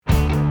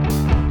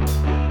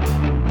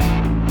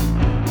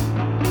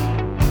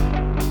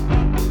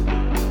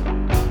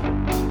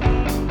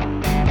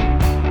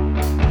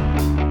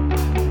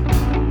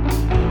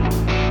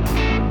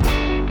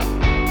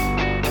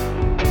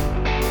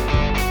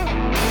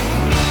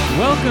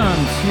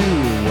Welcome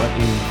to What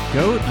is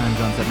GOAT? I'm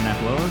John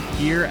Sepernapolo,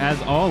 here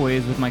as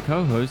always with my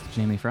co-host,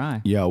 Jamie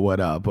Fry. Yo, what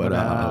up? What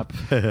up?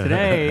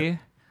 Today,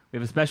 we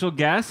have a special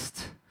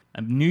guest, a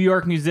New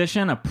York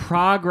musician, a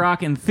prog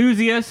rock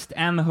enthusiast,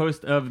 and the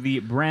host of the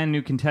brand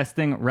new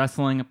Contesting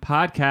Wrestling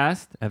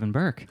podcast, Evan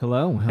Burke.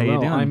 Hello. How you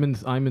doing?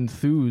 I'm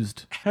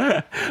enthused.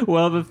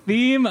 Well, the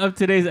theme of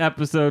today's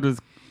episode was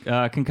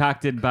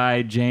concocted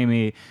by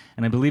Jamie,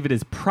 and I believe it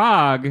is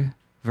prog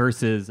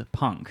versus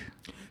punk.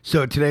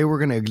 So today we're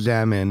going to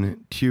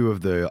examine two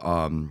of the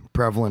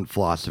prevalent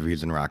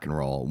philosophies in rock and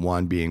roll,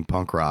 one being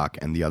punk rock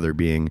and the other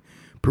being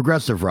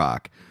progressive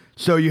rock.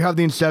 So you have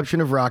the inception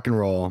of rock and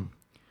roll,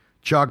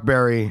 Chuck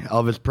Berry,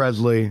 Elvis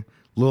Presley,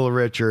 Little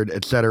Richard,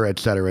 et cetera, et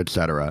cetera, et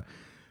cetera.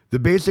 The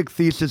basic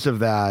thesis of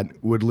that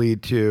would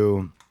lead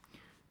to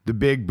the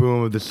big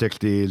boom of the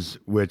 60s,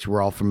 which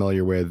we're all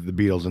familiar with, the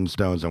Beatles and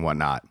Stones and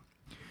whatnot.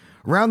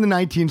 Around the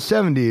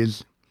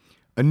 1970s,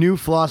 a new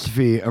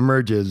philosophy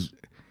emerges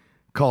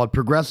called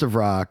progressive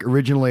rock.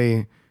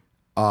 Originally,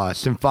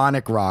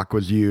 symphonic rock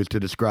was used to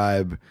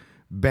describe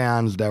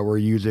bands that were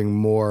using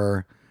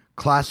more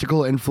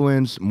classical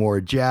influence, more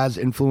jazz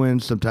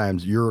influence,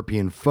 sometimes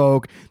European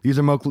folk. These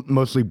are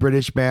mostly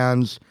British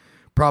bands.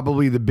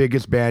 Probably the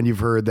biggest band you've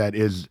heard that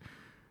is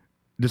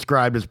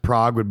described as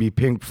prog would be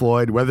Pink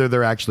Floyd. Whether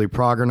they're actually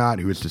prog or not,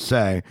 who is to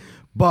say?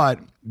 But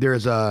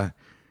there's a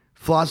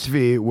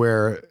philosophy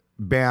where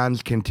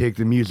bands can take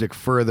the music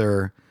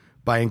further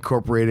by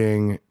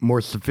incorporating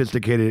more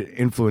sophisticated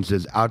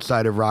influences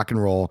outside of rock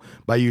and roll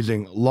by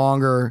using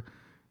longer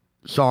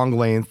song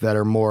length that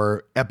are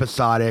more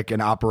episodic and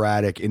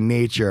operatic in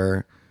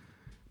nature.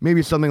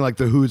 Maybe something like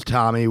The Who's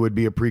Tommy would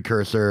be a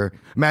precursor.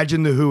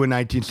 Imagine The Who in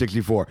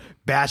 1964,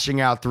 bashing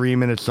out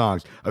 3-minute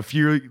songs. A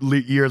few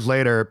years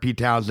later, Pete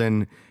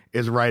Townsend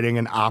is writing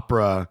an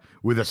opera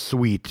with a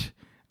suite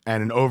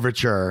and an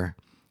overture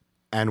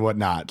and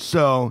whatnot.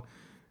 So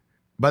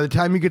by the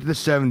time you get to the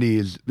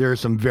 70s, there are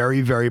some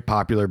very, very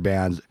popular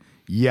bands.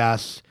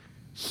 Yes,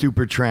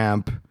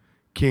 Supertramp,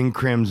 King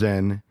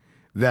Crimson,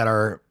 that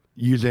are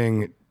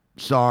using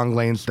song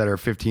lengths that are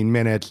 15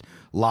 minutes,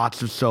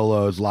 lots of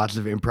solos, lots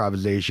of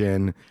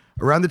improvisation.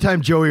 Around the time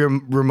Joey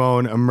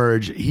Ramone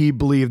emerged, he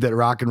believed that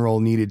rock and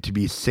roll needed to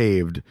be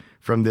saved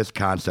from this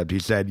concept. He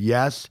said,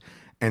 Yes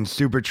and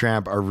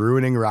Supertramp are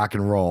ruining rock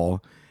and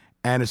roll.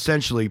 And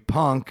essentially,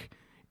 punk,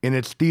 in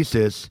its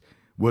thesis,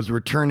 was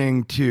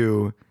returning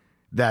to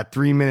that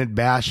 3-minute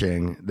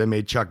bashing that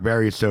made Chuck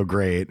Berry so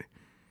great,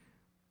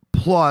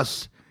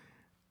 plus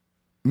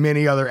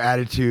many other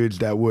attitudes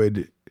that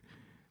would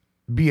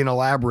be an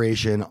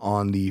elaboration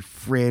on the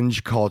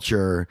fringe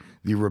culture,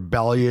 the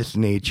rebellious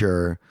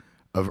nature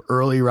of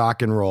early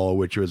rock and roll,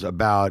 which was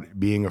about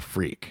being a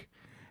freak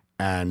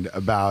and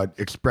about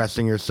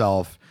expressing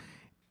yourself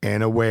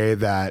in a way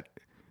that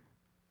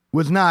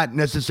was not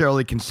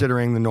necessarily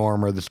considering the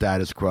norm or the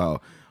status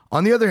quo.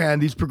 On the other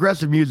hand, these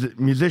progressive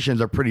musicians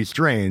are pretty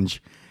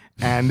strange,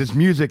 and this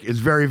music is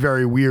very,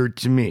 very weird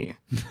to me.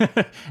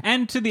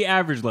 And to the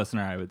average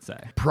listener, I would say.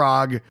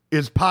 Prog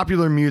is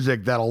popular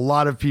music that a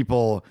lot of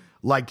people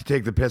like to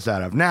take the piss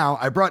out of. Now,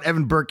 I brought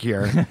Evan Burke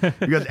here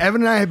because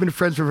Evan and I have been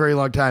friends for a very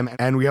long time,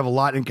 and we have a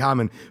lot in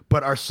common,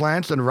 but our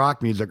slants on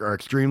rock music are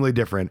extremely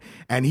different,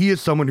 and he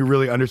is someone who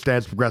really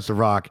understands progressive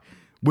rock,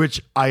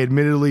 which I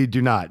admittedly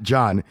do not.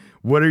 John,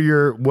 what is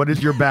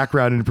your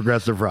background in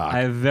progressive rock? I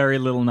have very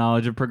little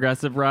knowledge of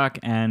progressive rock,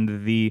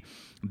 and the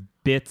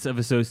bits of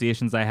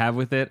associations I have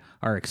with it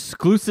are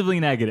exclusively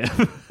negative.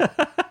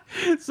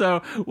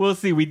 So we'll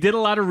see. We did a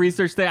lot of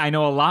research today. I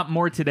know a lot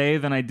more today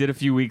than I did a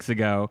few weeks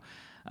ago.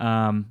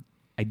 I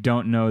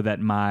don't know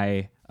that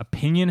my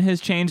opinion has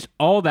changed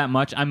all that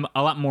much. I'm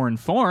a lot more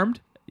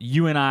informed.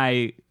 You and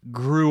I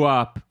grew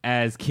up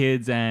as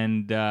kids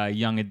and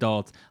young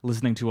adults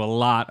listening to a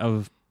lot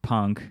of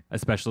punk,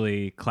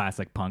 especially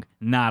classic punk,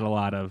 not a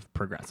lot of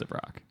progressive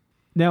rock.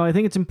 Now, I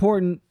think it's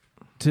important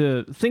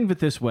to think of it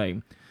this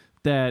way,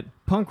 that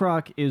punk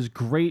rock is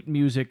great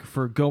music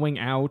for going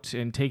out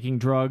and taking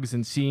drugs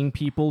and seeing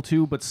people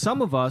too, but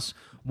some of us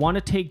want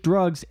to take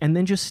drugs and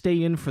then just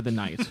stay in for the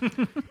night,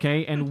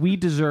 okay? And we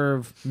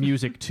deserve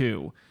music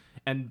too.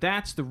 And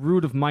that's the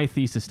root of my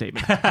thesis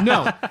statement.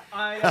 No,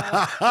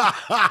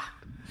 I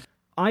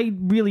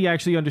really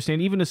actually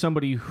understand, even as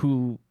somebody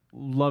who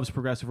loves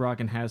progressive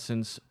rock and has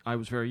since I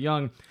was very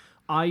young,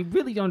 I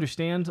really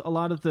understand a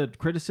lot of the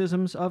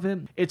criticisms of it.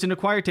 It's an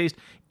acquired taste.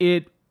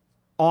 It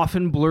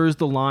often blurs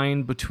the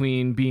line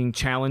between being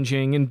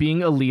challenging and being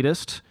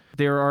elitist.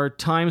 There are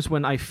times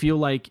when I feel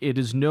like it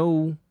is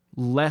no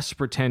less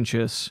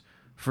pretentious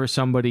for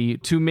somebody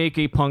to make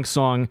a punk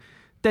song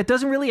that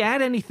doesn't really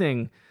add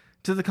anything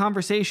to the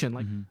conversation.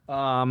 Like,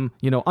 I'm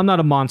not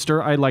a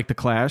monster. I like The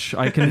Clash.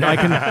 I can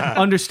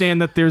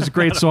understand that there's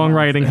great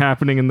songwriting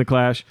happening in The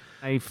Clash.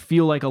 I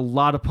feel like a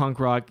lot of punk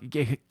rock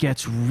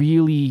gets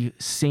really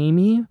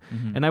samey.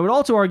 And I would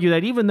also argue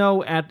that even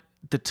though at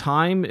the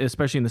time,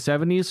 especially in the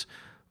 70s,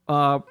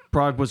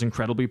 prog was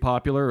incredibly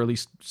popular, or at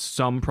least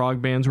some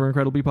prog bands were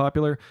incredibly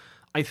popular,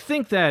 I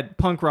think that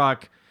punk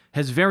rock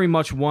has very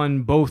much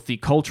won both the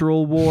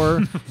cultural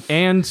war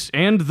and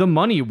the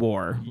money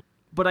war.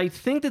 But I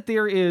think that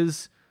there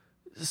is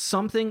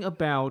something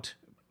about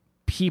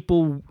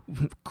people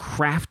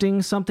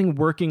crafting something,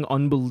 working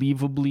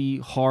unbelievably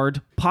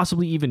hard,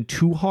 possibly even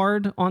too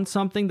hard on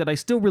something that I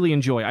still really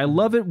enjoy. I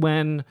love it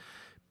when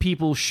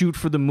people shoot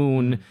for the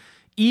moon,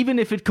 even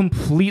if it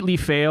completely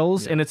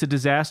fails and it's a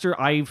disaster.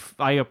 I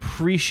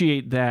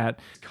appreciate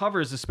that.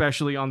 Covers,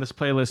 especially on this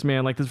playlist,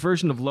 man, like this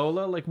version of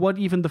Lola, like what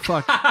even the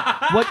fuck?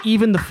 What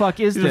even the fuck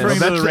is He's referring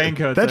this? to the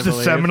Raincoats, That's I a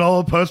believe.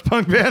 seminal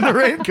post-punk band, the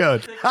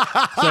Raincoats.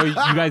 So you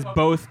guys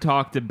both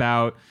talked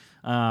about,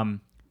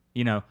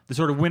 the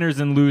sort of winners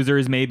and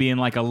losers, maybe in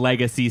like a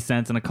legacy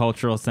sense and a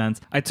cultural sense.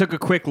 I took a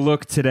quick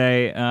look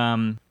today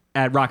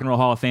at Rock and Roll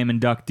Hall of Fame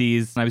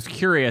inductees, and I was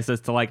curious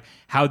as to like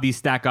how these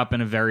stack up in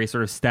a very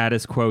sort of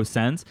status quo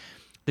sense.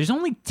 There's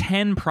only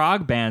 10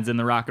 prog bands in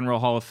the Rock and Roll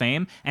Hall of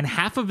Fame, and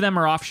half of them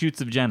are offshoots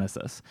of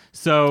Genesis.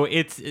 So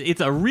it's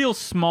a real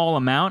small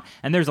amount,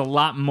 and there's a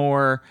lot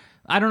more.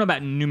 I don't know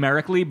about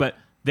numerically, but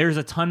there's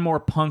a ton more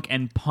punk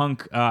and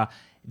punk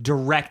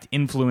direct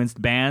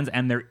influenced bands,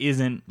 and there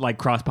isn't like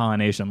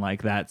cross-pollination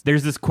like that.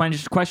 There's this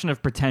question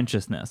of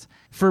pretentiousness.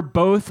 For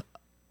both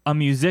a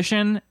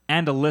musician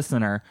and a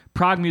listener,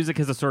 prog music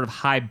has a sort of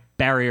high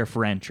barrier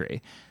for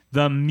entry.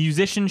 The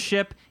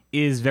musicianship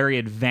is very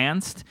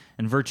advanced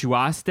and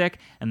virtuosic,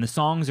 and the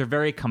songs are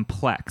very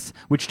complex,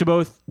 which to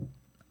both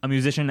a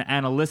musician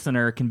and a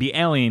listener can be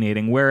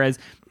alienating, whereas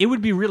it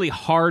would be really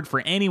hard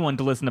for anyone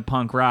to listen to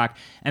punk rock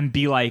and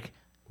be like,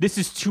 this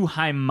is too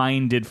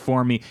high-minded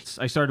for me.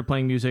 I started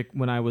playing music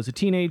when I was a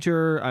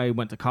teenager. I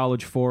went to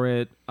college for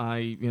it.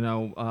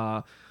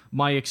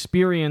 My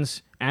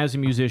experience as a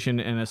musician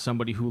and as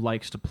somebody who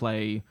likes to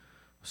play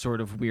sort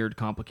of weird,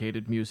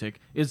 complicated music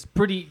is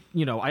pretty,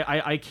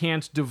 I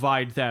can't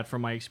divide that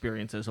from my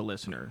experience as a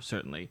listener,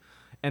 certainly.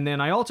 And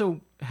then I also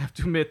have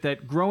to admit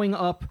that growing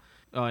up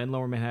in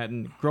Lower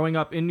Manhattan, growing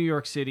up in New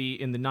York City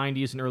in the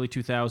 90s and early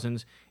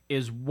 2000s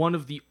is one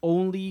of the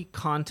only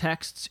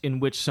contexts in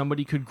which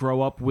somebody could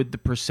grow up with the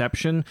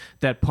perception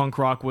that punk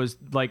rock was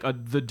like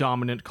the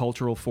dominant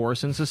cultural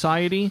force in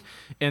society,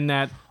 and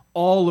that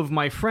all of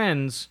my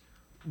friends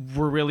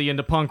were really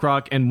into punk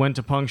rock and went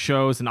to punk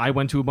shows, and I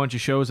went to a bunch of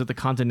shows at the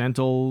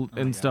Continental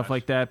and stuff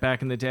like that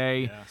back in the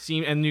day.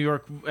 And New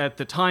York at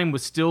the time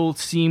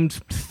seemed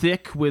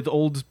thick with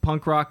old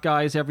punk rock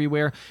guys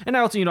everywhere. And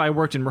I also, I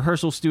worked in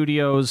rehearsal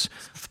studios.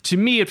 To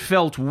me, it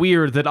felt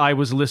weird that I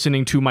was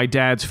listening to my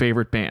dad's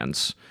favorite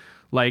bands.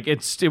 Like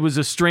it was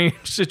a strange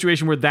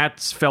situation where that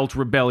felt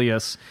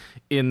rebellious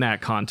in that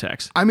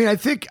context. I mean, I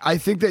think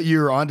that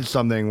you're onto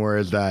something,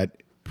 whereas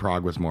that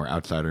prog was more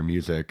outsider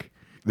music.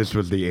 This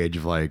was the age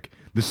of like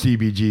the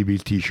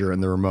CBGB's t-shirt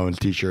and the Ramones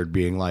t-shirt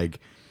being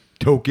like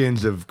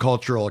tokens of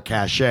cultural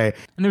cachet.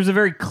 And there's a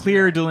very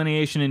clear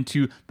delineation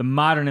into the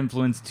modern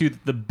influence too.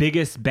 The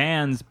biggest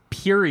bands,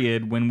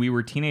 period, when we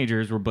were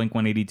teenagers were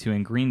Blink-182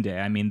 and Green Day.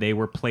 I mean, they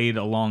were played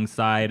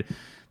alongside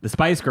the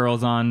Spice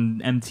Girls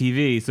on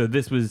MTV. So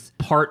this was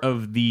part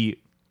of the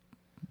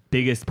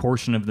biggest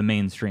portion of the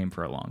mainstream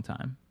for a long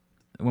time.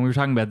 When we were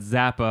talking about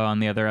Zappa on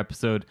the other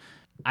episode,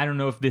 I don't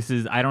know if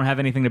I don't have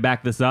anything to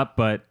back this up,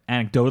 but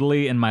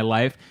anecdotally in my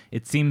life,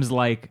 it seems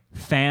like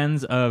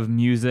fans of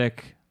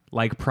music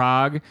like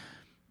prog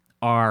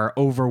are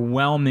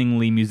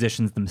overwhelmingly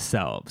musicians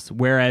themselves.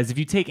 Whereas if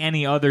you take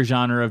any other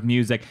genre of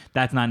music,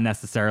 that's not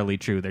necessarily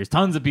true. There's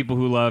tons of people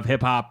who love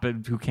hip hop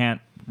who can't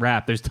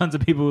rap. There's tons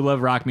of people who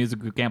love rock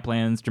music who can't play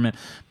an instrument.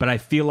 But I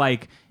feel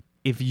like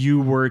if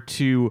you were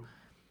to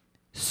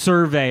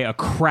survey a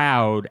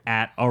crowd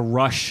at a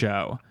Rush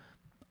show,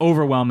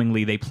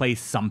 overwhelmingly they play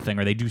something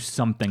or they do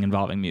something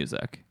involving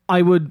music.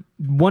 I would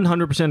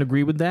 100%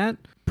 agree with that.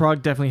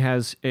 Prog definitely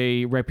has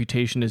a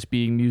reputation as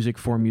being music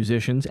for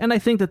musicians, and I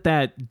think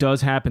that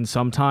does happen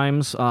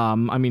sometimes.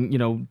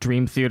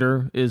 Dream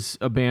Theater is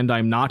a band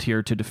I'm not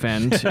here to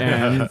defend,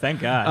 and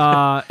thank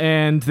God.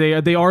 And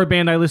they are a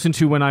band I listened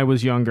to when I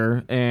was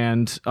younger,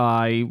 and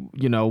I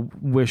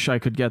wish I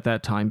could get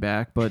that time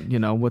back, but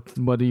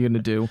what are you gonna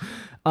do?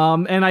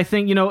 And I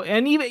think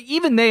and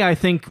even they, I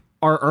think,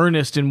 are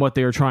earnest in what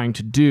they are trying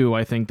to do.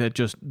 I think that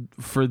just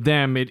for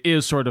them, it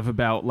is sort of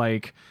about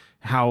like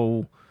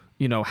how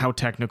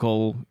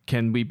technical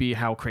can we be?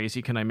 How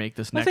crazy can I make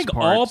this next part? I think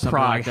all Something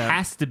prog like that.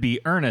 has to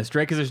be earnest,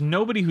 right? Because there's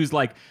nobody who's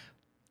like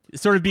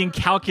sort of being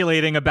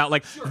calculating about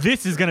like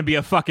this is going to be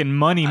a fucking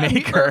money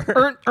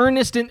maker.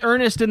 Earnest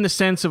in the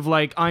sense of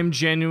like I'm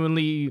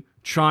genuinely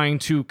trying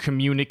to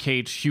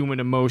communicate human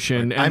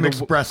emotion. And I'm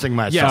expressing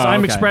myself. Yes,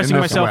 I'm expressing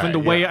In this myself way, in the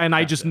way, yeah. and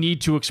I just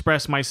need to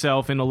express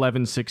myself in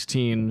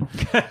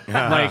 11:16.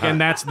 Like,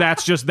 and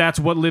that's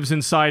what lives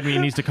inside me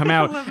and needs to come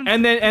out.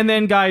 And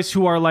then guys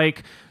who are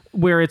like,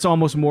 where it's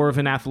almost more of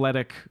an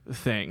athletic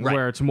thing, Right.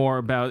 where it's more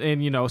about,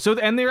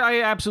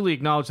 I absolutely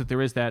acknowledge that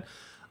there is that.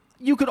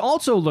 You could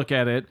also look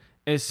at it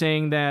as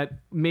saying that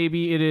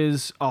maybe it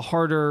is a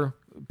harder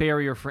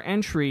barrier for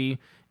entry,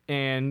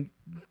 and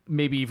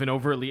maybe even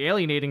overtly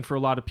alienating for a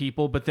lot of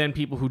people, but then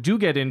people who do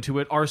get into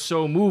it are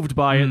so moved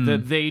by it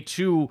that they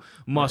too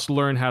must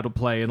learn how to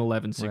play an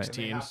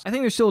 11/16. Right. I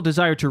think there's still a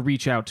desire to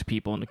reach out to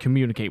people and to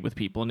communicate with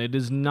people, and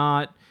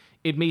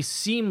it may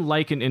seem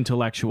like an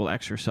intellectual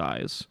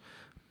exercise,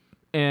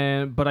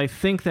 but I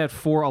think that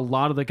for a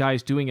lot of the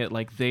guys doing it,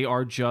 like, they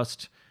are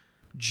just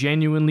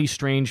genuinely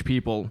strange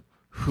people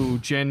who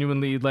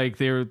genuinely, like,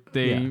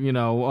 you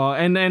know,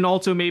 and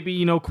also maybe,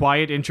 you know,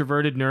 quiet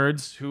introverted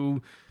nerds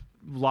who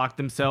lock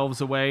themselves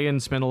away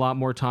and spend a lot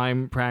more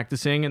time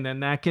practicing, and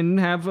then that can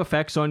have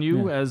effects on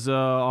you as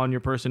on your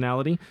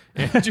personality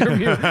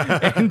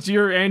and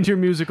your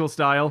musical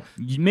style.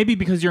 Maybe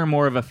because you're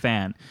more of a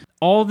fan.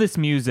 All this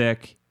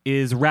music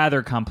is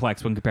rather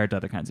complex when compared to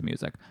other kinds of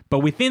music, but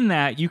within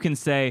that you can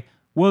say,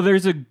 well,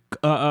 there's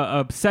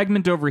a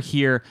segment over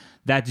here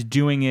that's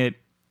doing it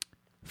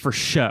for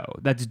show,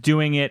 that's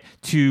doing it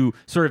to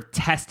sort of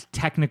test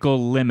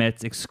technical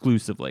limits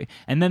exclusively.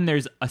 And then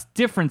there's a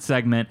different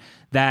segment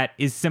that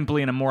is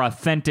simply in a more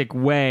authentic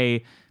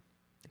way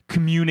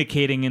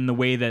communicating in the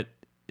way that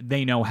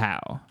they know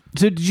how.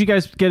 So did you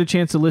guys get a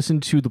chance to listen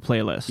to the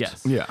playlist?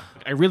 Yes. Yeah.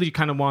 I really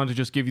kind of wanted to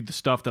just give you the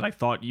stuff that I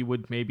thought you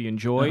would maybe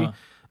enjoy.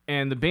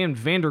 And the band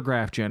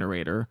Vandergraaf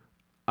Generator,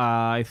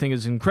 I think,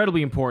 is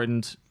incredibly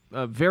important,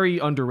 a very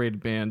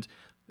underrated band.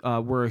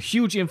 Were a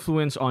huge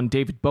influence on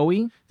David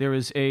Bowie. There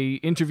is a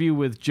interview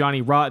with Johnny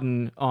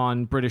Rotten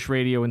on British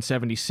radio in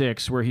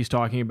 '76 where he's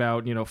talking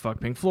about, you know, fuck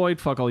Pink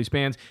Floyd, fuck all these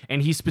bands,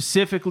 and he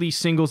specifically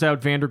singles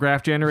out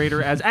Vandergraaf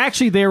Generator as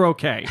actually they're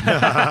okay.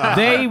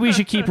 We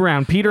should keep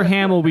around. Peter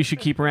Hamill we should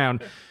keep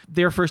around.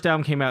 Their first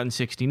album came out in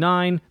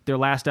 '69. Their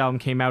last album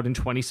came out in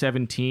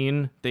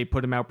 2017. They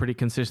put them out pretty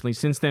consistently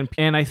since then.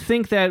 And I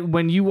think that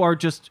when you are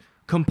just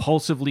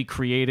compulsively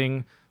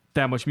creating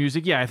that much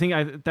music, I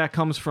think that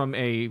comes from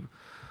a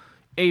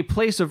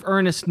place of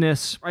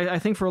earnestness. I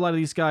think for a lot of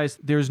these guys,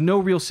 there's no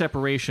real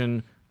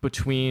separation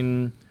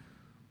between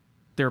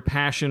their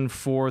passion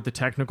for the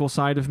technical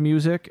side of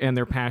music and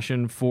their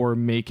passion for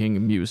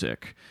making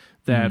music.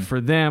 That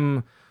for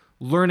them,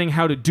 learning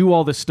how to do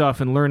all this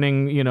stuff and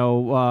learning, you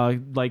know,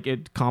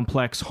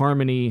 complex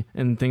harmony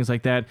and things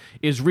like that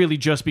is really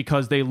just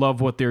because they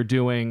love what they're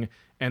doing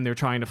and they're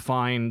trying to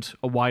find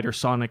a wider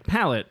sonic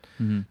palette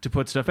to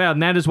put stuff out.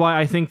 And that is why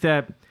I think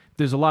that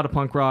there's a lot of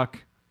punk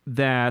rock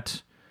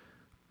that,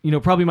 you know,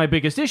 probably my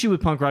biggest issue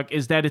with punk rock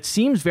is that it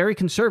seems very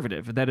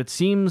conservative, that it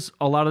seems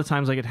a lot of the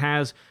times like it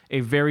has a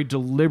very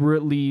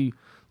deliberately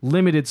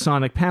limited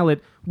sonic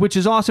palette, which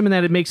is awesome in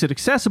that it makes it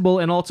accessible.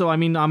 And also, I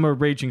mean, I'm a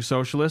raging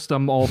socialist.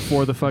 I'm all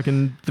for the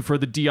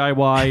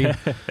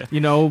DIY, you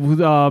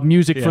know,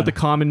 music for the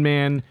common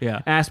man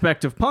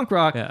aspect of punk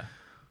rock. Yeah.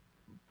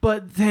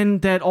 But then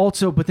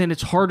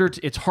it's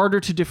harder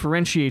to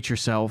differentiate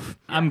yourself.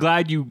 I'm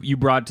glad you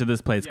brought it to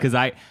this place because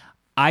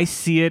I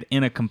see it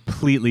in a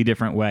completely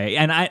different way.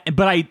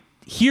 But I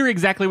hear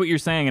exactly what you're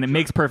saying, and it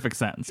makes perfect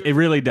sense. It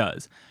really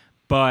does.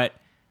 But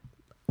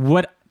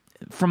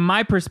from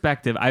my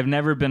perspective, I've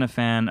never been a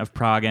fan of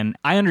prog, and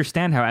I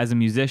understand how, as a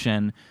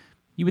musician,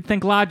 you would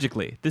think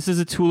logically, this is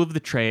a tool of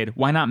the trade.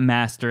 Why not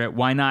master it?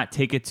 Why not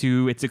take it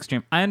to its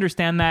extreme? I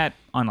understand that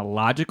on a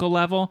logical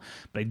level,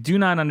 but I do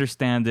not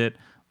understand it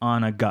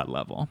on a gut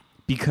level,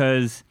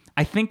 because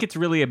I think it's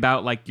really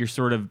about like your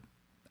sort of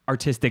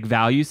artistic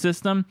value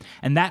system,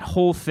 and that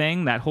whole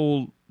thing, that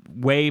whole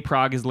way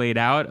prog is laid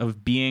out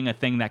of being a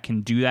thing that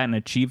can do that and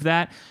achieve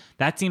that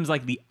seems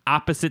like the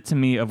opposite to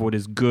me of what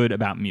is good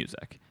about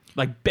music,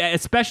 like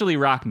especially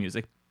rock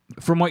music.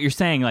 From what you're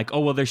saying, like,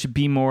 oh, well, there should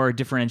be more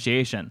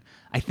differentiation.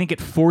 I think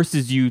it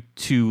forces you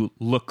to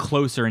look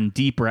closer and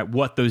deeper at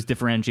what those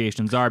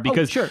differentiations are,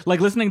 because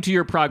like listening to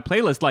your prog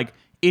playlist, like,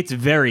 it's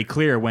very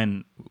clear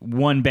when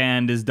one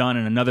band is done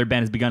and another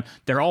band has begun.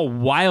 They're all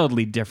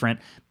wildly different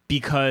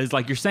because,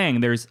 like you're saying,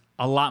 there's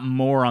a lot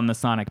more on the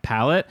sonic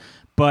palette.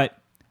 But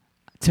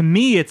to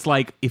me, it's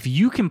like if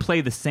you can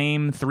play the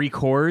same three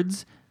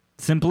chords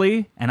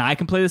simply, and I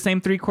can play the same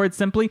three chords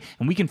simply,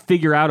 and we can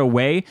figure out a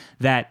way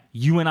that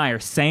you and I are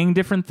saying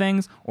different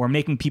things or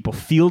making people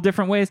feel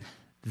different ways,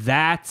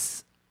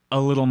 that's a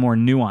little more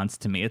nuanced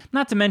to me.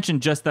 Not to mention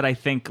just that I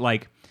think,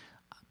 like,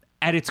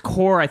 at its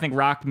core, I think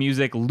rock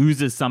music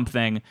loses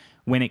something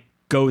when it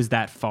goes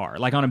that far.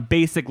 Like on a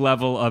basic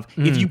level of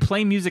if you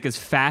play music as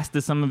fast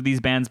as some of these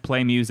bands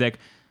play music,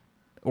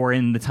 or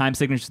in the time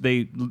signatures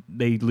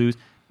they lose,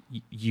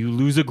 you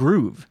lose a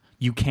groove.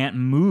 You can't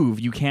move.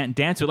 You can't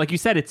dance to it. Like you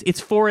said, it's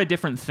for a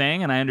different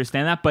thing, and I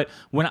understand that. But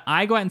when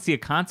I go out and see a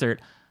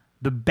concert,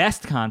 the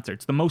best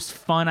concerts, the most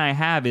fun I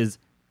have is,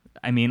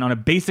 I mean, on a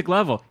basic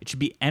level, it should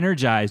be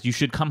energized. You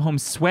should come home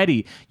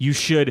sweaty. It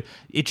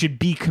should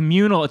be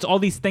communal. It's all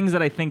these things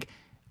that I think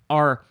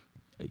are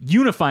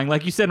unifying,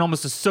 like you said, in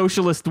almost a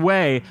socialist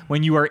way,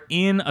 when you are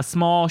in a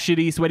small,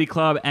 shitty, sweaty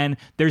club and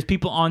there's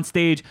people on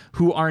stage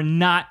who are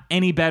not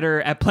any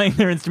better at playing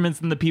their instruments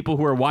than the people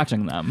who are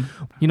watching them.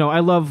 You know, I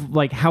love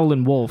like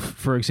Howlin' Wolf,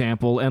 for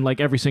example, and like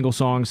every single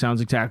song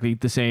sounds exactly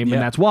the same, and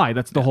that's why.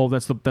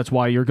 That's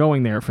why you're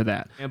going there for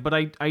that. But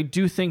I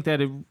do think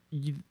that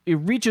it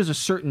reaches a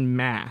certain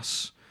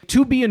mass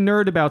to be a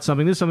nerd about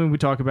something, this is something we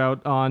talk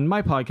about on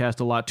my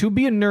podcast a lot. To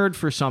be a nerd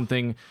for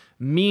something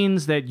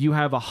means that you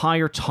have a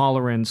higher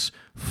tolerance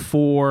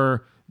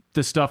for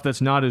the stuff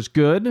that's not as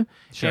good,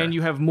 and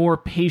you have more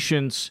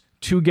patience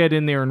to get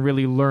in there and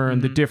really learn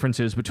the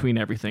differences between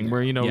everything.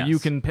 Where you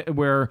can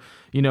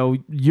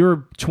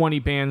your 20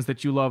 bands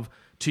that you love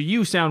to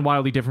you sound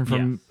wildly different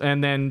from,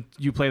 and then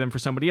you play them for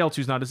somebody else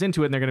who's not as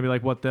into it, and they're going to be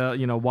like, "What the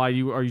why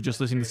are you just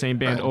listening to the same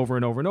band over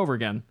and over and over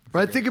again?"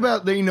 But I think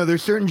about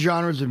there's certain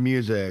genres of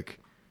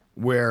music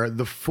where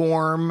the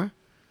form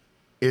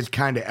is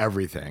kind of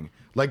everything.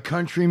 Like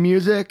country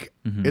music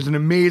is an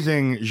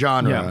amazing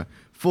genre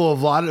full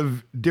of a lot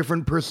of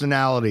different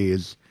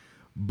personalities,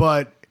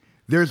 but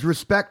there's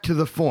respect to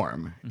the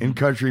form in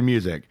country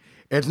music.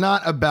 It's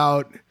not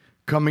about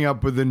coming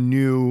up with a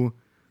new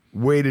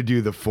way to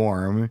do the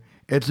form.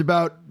 It's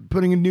about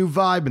putting a new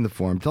vibe in the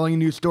form, telling a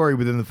new story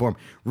within the form.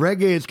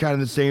 Reggae is kind of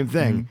the same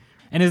thing.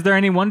 And is there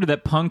any wonder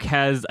that punk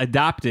has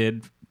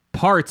adopted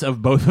parts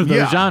of both of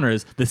those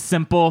genres? The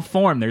simple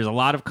form. There's a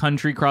lot of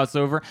country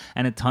crossover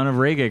and a ton of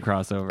reggae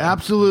crossover.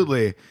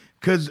 Absolutely.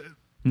 Because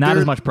not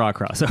as much prog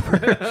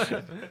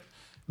crossover.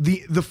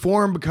 The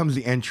form becomes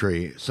the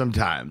entry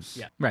sometimes.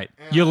 Yeah, right.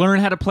 You learn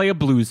how to play a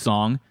blues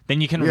song,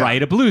 then you can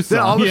write a blues song.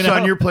 Then all of a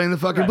sudden you're playing the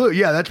fucking blues.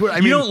 Yeah, that's what I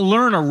mean. You don't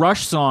learn a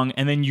Rush song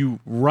and then you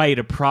write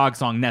a prog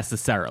song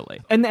necessarily.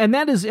 And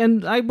that is,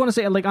 and I want to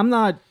say, like, I'm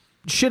not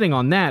shitting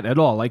on that at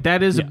all. Like,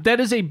 that is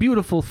a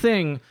beautiful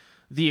thing.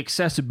 The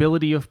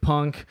accessibility of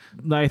punk.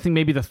 I think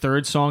maybe the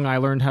third song I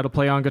learned how to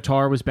play on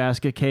guitar was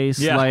Basket Case.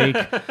 Yeah.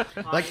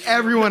 Like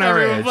everyone our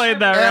Everyone age. played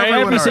that,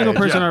 right? Every single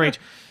person our age.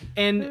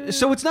 And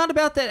so it's not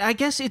about that. I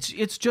guess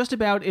it's just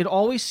about, it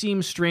always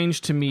seems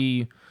strange to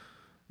me,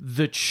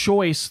 the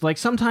choice. Like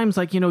sometimes,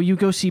 like, you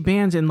go see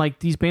bands and like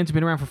these bands have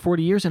been around for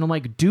 40 years and I'm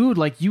like, dude,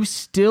 like you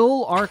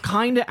still are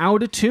kind of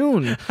out of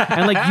tune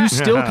and like you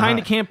still kind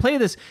of can't play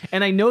this.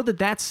 And I know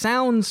that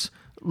sounds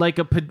like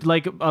a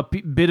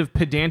bit of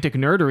pedantic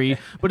nerdery,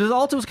 but it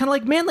also was kind of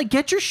like, man, like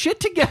get your shit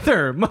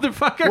together,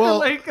 motherfucker. Well,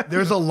 like,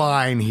 there's a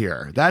line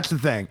here. That's the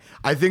thing.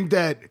 I think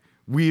that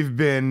we've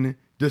been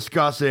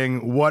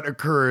discussing what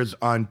occurs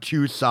on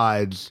two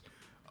sides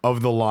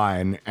of the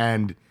line,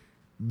 and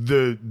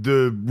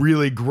the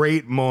really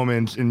great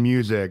moments in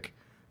music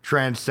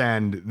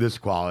transcend this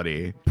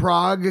quality.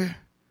 Prog,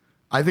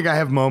 I think I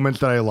have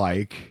moments that I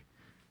like,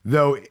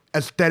 though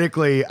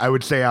aesthetically, I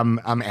would say I'm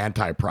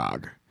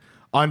anti-prog.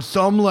 On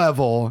some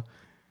level,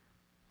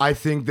 I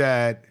think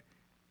that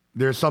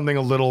there's something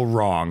a little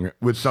wrong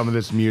with some of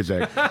this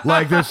music.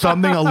 Like, there's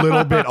something a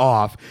little bit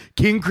off.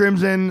 King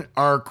Crimson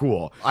are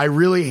cool. I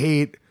really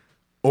hate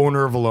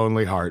Owner of a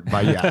Lonely Heart by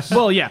Yes.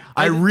 Well, yeah.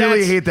 I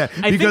really hate that.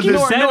 I think you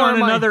said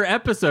on another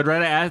episode,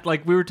 right? I asked,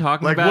 like, we were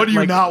talking like, about... what do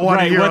you not want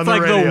to hear on the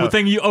radio? What's like the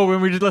thing when we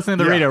were just listening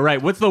to the radio, right?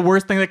 What's the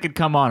worst thing that could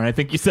come on? And I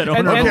think you said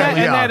Owner of a Lonely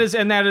Heart.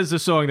 And that is a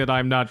song that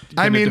I'm not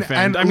going to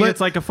defend. I mean, it's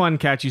like a fun,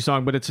 catchy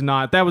song, but it's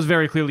not. That was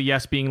very clearly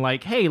Yes being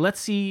like, hey, let's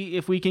see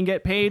if we can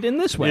get paid in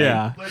this way.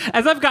 Yeah.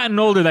 As I've gotten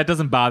older, that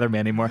doesn't bother me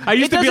anymore. I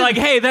used to be like,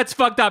 hey, that's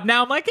fucked up.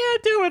 Now I'm like, yeah,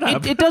 do it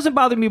up. It doesn't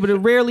bother me, but it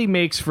rarely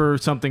makes for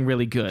something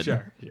really good.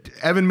 Sure.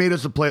 Evan made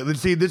us a play. Let's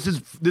see, this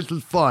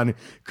was fun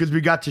because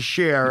we got to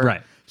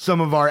share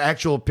some of our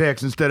actual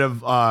picks instead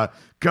of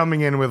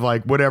coming in with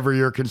like whatever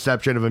your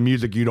conception of a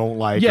music you don't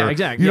like. Yeah,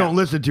 exactly. You don't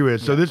listen to it.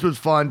 So this was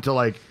fun to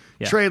like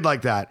trade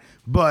like that.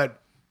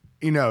 But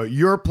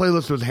your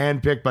playlist was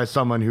handpicked by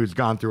someone who's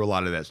gone through a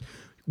lot of this.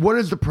 What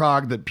is the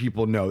prog that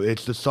people know?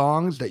 It's the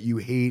songs that you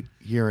hate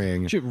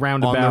hearing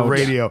Roundabout on the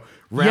radio.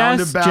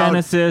 Yes,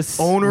 Genesis,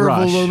 Owner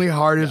Rush. of a Lonely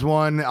Heart is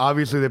one.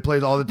 Obviously, they play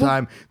it all the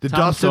time. The Tom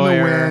Dust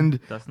Sawyer, in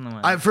the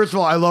Wind. First of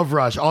all, I love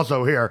Rush.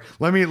 Also, here,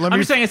 let me. I'm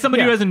just saying, as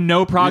somebody who doesn't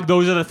know prog,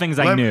 those are the things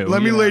I knew.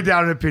 Let me lay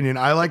down an opinion.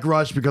 I like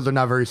Rush because they're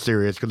not very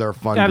serious, because they're a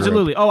fun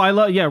Absolutely. group. Oh, I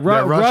love. Yeah,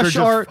 Rush are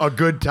just a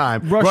good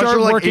time. Rush are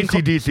like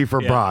AC/DC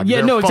for prog. Yeah,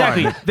 they're no, fun.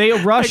 exactly. They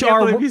Rush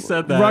are. You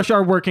said that. Rush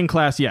are working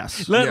class.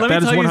 Yes. Let me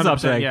tell you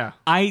something. Yeah.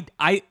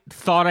 I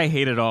thought I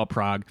hated all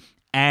prog,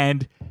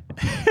 and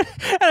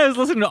I was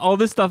listening to all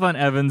this stuff on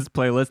Evan's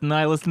playlist, and then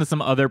I listened to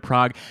some other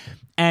prog.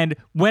 And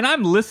when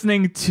I'm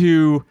listening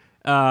to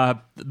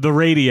the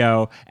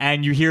radio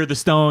and you hear the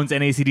Stones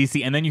and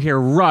AC/DC and then you hear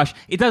Rush,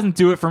 it doesn't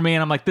do it for me,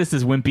 and I'm like, this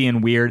is wimpy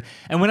and weird.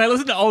 And when I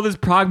listen to all this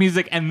prog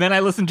music and then I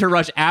listen to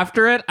Rush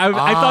after it, I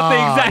thought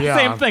the exact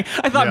same thing.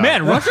 I thought,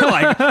 man, Rush are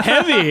like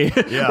heavy.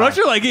 Rush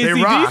are like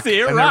AC/DC.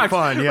 It rocks.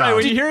 Fun, right,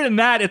 when you hear it in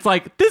that, it's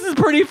like, this is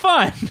pretty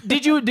fun.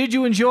 Did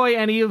you enjoy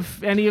any of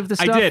the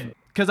stuff? I did.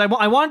 Because I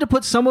wanted to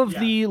put some of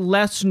the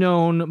less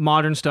known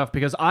modern stuff,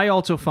 because I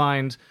also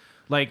find,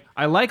 like,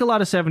 I like a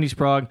lot of 70s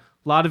prog.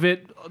 A lot of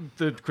it,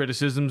 the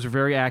criticisms are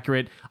very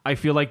accurate. I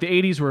feel like the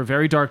 80s were a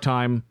very dark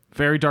time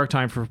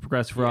for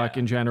progressive rock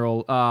in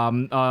general. A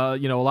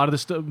lot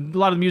of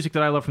the music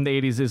that I love from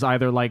the 80s is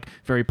either like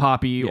very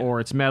poppy or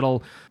it's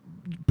metal.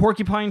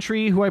 Porcupine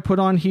Tree, who I put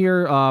on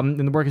here, and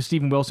the work of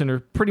Steven Wilson, are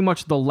pretty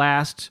much the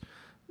last.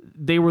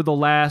 They were the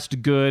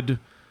last good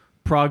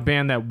prog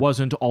band that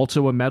wasn't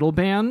also a metal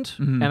band.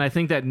 And I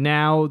think that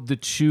now the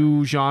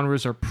two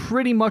genres are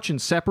pretty much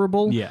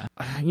inseparable. Yeah.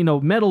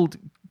 Metal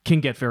can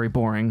get very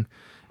boring.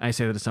 I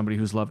say that as somebody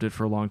who's loved it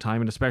for a long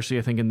time, and especially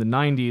I think in the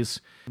 90s,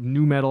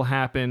 new metal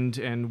happened,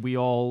 and we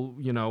all,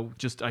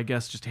 just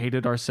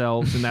hated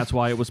ourselves, and that's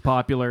why it was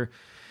popular.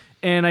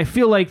 And I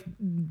feel like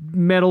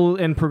metal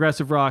and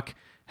progressive rock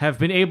have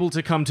been able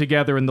to come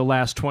together in the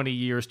last 20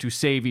 years to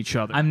save each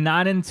other. I'm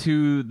not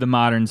into the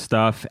modern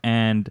stuff,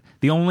 and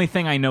the only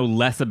thing I know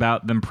less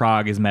about than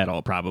prog is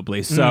metal,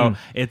 probably. So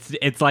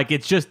it's like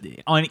it's just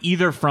on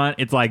either front.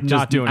 It's like just,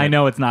 not doing it. I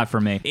know it's not for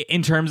me.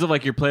 In terms of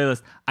like your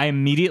playlist, I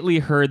immediately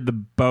heard the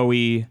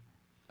Bowie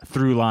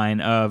through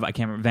line of I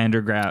can't remember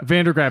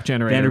Van der Graaf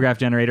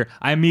Generator.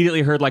 I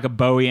immediately heard like a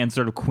Bowie and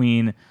sort of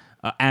Queen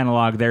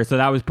analog there, so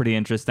that was pretty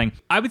interesting.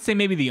 I would say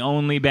maybe the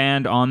only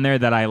band on there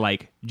that I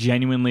like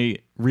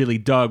genuinely really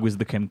dug was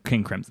the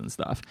King Crimson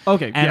stuff.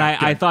 Okay, and yeah,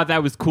 I thought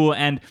that was cool,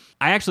 and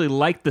I actually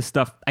liked the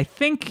stuff. I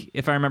think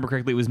if I remember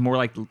correctly, it was more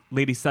like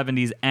late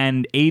 70s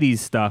and 80s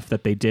stuff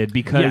that they did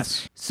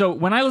because so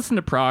when I listen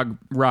to prog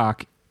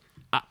rock,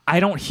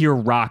 I don't hear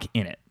rock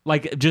in it.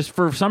 Like, just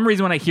for some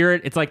reason when I hear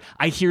it, it's like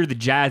I hear the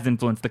jazz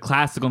influence, the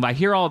classical, I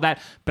hear all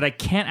that, but I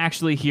can't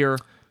actually hear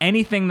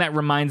anything that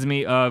reminds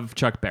me of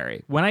Chuck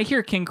Berry. When I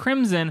hear King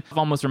Crimson, it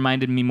almost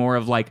reminded me more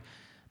of like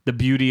the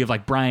beauty of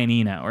like Brian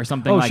Eno or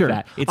something like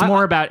that. It's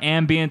more about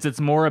ambience. It's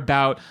more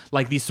about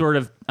like these sort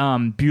of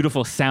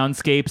beautiful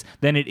soundscapes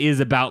than it is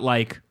about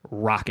like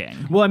rocking.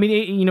 Well, I mean,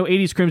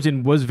 80s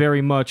Crimson was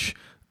very much,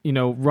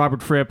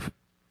 Robert Fripp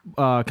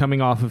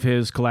coming off of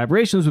his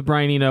collaborations with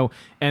Brian Eno,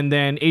 and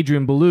then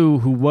Adrian Belew,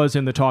 who was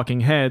in the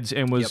Talking Heads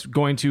and was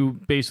going to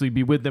basically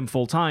be with them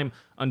full time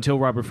until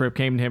Robert Fripp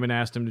came to him and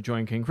asked him to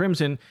join King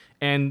Crimson.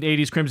 And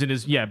 80s Crimson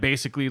is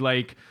basically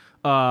like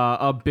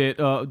a bit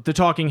the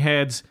Talking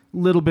Heads,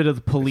 little bit of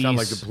the Police. Sound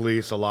like the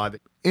Police a lot.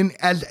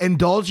 As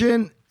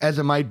indulgent as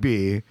it might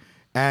be,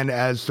 and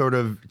as sort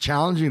of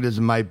challenging as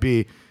it might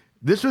be,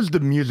 this was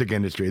the music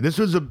industry. This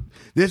is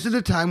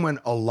a time when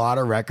a lot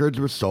of records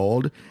were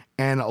sold,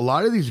 and a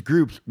lot of these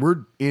groups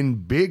were in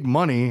big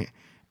money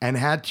and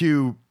had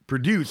to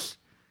produce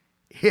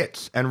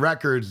hits and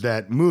records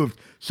that moved.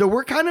 So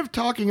we're kind of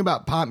talking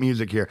about pop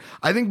music here.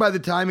 I think by the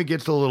time it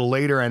gets a little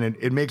later, and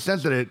it makes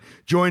sense that it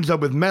joins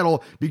up with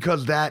metal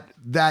because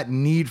that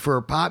need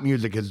for pop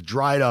music has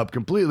dried up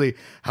completely.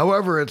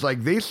 However, it's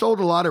like they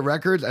sold a lot of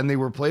records and they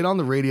were played on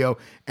the radio.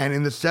 And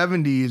in the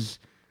 70s,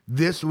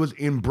 this was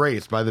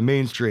embraced by the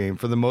mainstream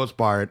for the most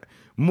part,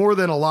 more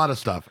than a lot of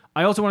stuff.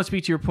 I also want to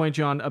speak to your point,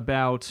 John,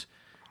 about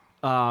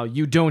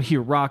you don't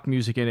hear rock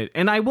music in it.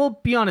 And I will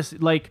be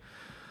honest, like,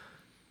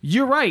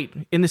 you're right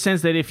in the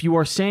sense that if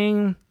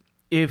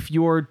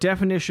your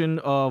definition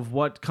of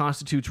what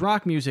constitutes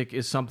rock music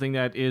is something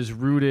that is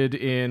rooted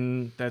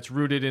in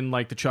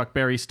like the Chuck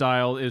Berry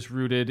style, is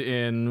rooted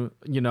in,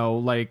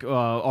 like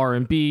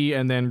R&B,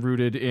 and then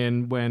rooted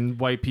in when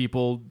white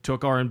people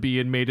took R&B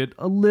and made it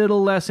a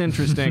little less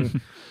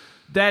interesting.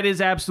 That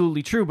is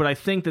absolutely true. But I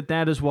think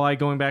that is why,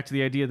 going back to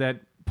the idea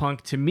that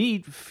punk to me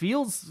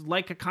feels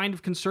like a kind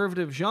of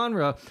conservative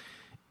genre,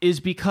 is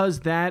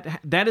because that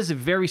is a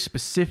very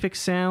specific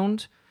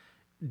sound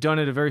done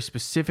at a very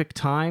specific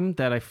time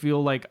that I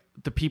feel like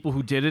the people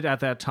who did it at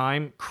that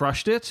time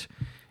crushed it.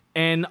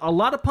 And a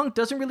lot of punk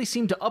doesn't really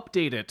seem to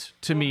update it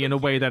to me in a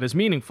way that is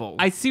meaningful.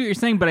 I see what you're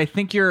saying, but I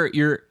think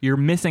you're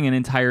missing an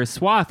entire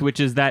swath, which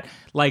is that,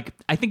 like,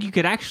 I think you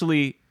could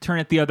actually turn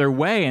it the other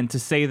way and to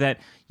say that,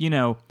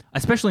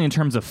 especially in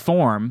terms of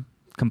form,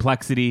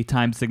 complexity,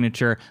 time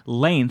signature,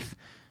 length,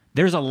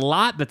 there's a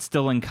lot that's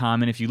still in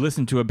common. If you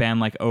listen to a band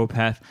like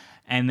Opeth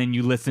and then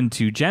you listen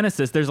to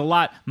Genesis, there's a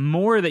lot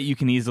more that you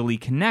can easily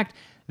connect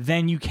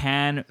than you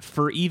can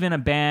for even a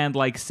band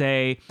like,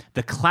 say,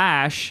 The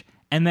Clash,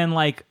 and then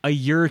like a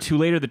year or two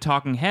later, the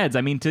Talking Heads.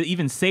 I mean, to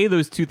even say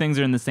those two things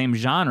are in the same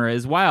genre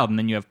is wild. And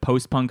then you have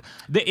post-punk.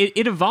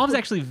 It evolves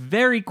actually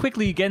very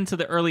quickly. You get into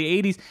the early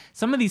 80s.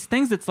 Some of these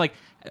things that's like,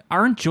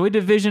 aren't Joy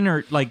Division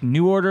or like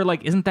New Order,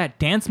 like, isn't that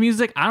dance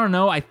music? I don't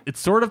know. It's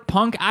sort of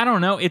punk. I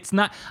don't know. It's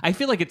not. I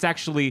feel like it's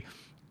actually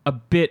a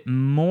bit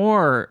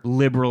more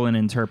liberal in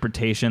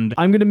interpretation.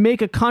 I'm going to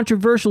make a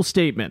controversial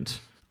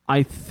statement.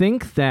 I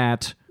think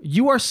that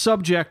you are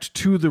subject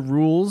to the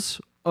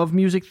rules of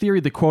music theory,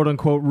 the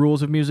quote-unquote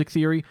rules of music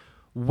theory,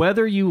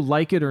 whether you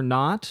like it or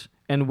not,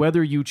 and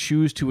whether you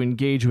choose to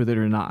engage with it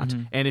or not.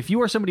 Mm-hmm. And if you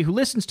are somebody who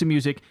listens to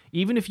music,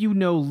 even if you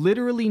know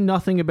literally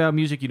nothing about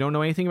music, you don't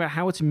know anything about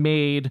how it's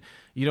made,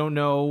 you don't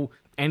know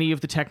any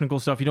of the technical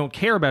stuff, you don't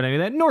care about any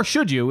of that, nor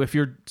should you if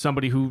you're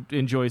somebody who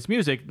enjoys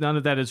music. None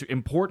of that is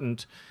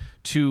important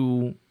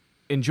to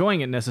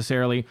enjoying it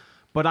necessarily.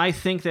 But I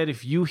think that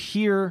if you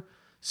hear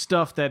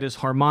stuff that is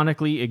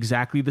harmonically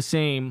exactly the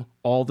same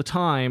all the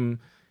time,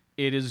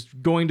 it is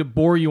going to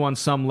bore you on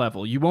some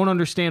level. You won't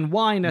understand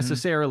why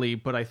necessarily,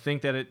 but I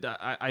think that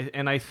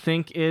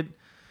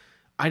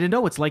I don't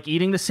know, it's like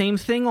eating the same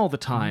thing all the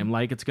time.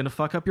 Like, it's going to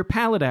fuck up your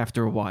palate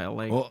after a while.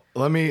 Like, well,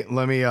 let me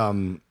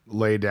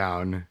lay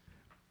down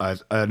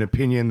an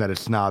opinion that is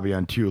snobby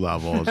on two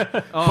levels.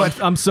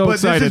 I'm so but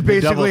excited. This is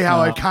basically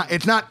how Double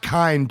it's not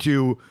kind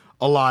to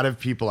a lot of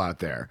people out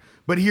there.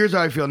 But here's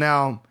how I feel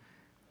now.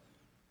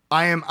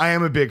 I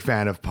am a big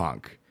fan of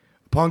punk.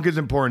 Punk is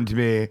important to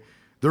me.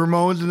 The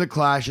Ramones and the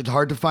Clash. It's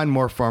hard to find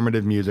more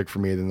formative music for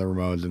me than the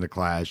Ramones and the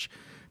Clash,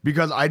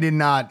 because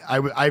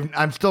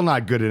I'm still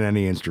not good at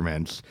any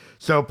instruments.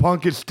 So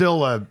punk is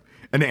still an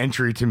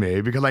entry to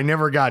me because I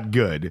never got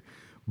good.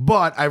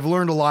 But I've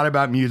learned a lot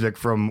about music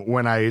from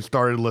when I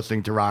started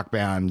listening to rock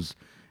bands,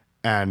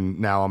 and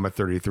now I'm a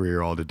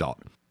 33-year-old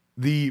adult.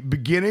 The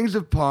beginnings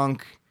of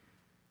punk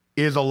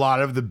is a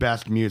lot of the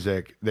best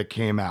music that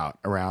came out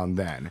around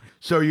then.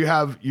 So you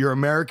have your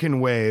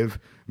American wave,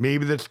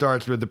 maybe that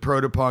starts with the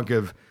proto-punk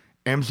of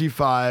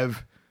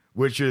MC5,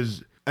 which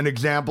is an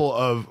example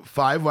of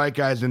 5 white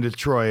guys in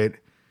Detroit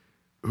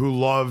who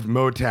loved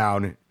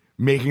Motown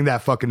making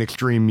that fucking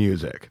extreme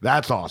music.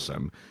 That's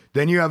awesome.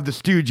 Then you have the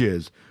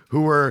Stooges,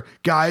 who were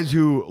guys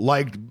who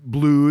liked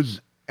blues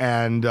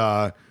and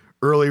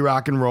early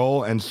rock and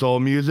roll and soul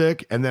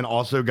music, and then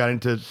also got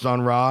into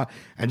Sun Ra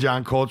and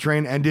John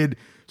Coltrane and did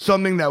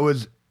something that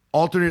was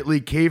alternately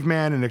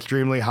caveman and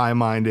extremely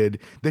high-minded.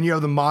 Then you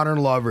have the Modern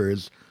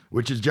Lovers,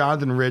 which is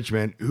Jonathan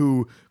Richman,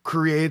 who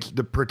creates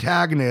the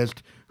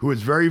protagonist who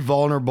is very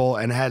vulnerable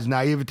and has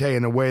naivete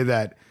in a way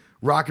that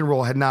rock and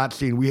roll had not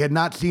seen. We had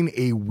not seen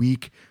a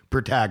weak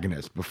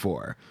protagonist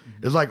before.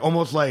 It's like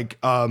almost like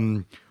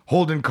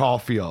Holden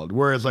Caulfield,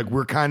 whereas like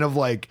we're kind of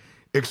like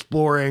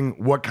exploring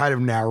what kind of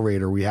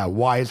narrator we have.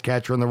 Why is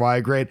Catcher in the Rye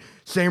great?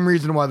 Same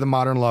reason why the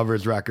Modern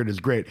Lovers record is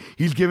great.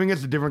 He's giving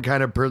us a different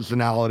kind of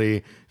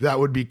personality that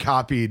would be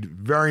copied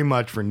very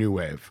much for New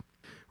Wave.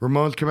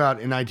 Ramones come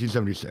out in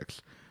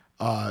 1976.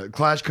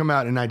 Clash come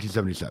out in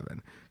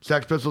 1977.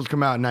 Sex Pistols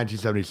come out in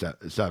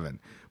 1977.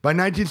 By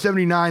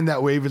 1979,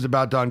 that wave is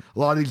about done. A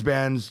lot of these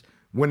bands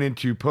went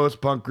into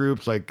post-punk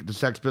groups like the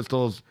Sex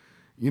Pistols,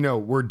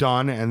 were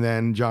done, and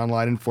then John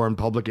Lydon formed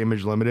Public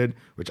Image Limited,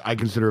 which I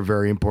consider a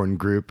very important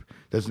group.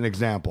 That's an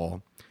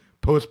example.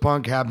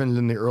 Post-punk happens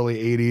in the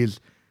early 80s.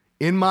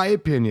 In my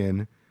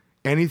opinion,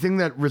 anything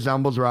that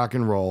resembles rock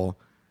and roll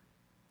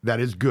that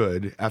is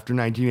good after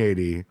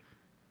 1980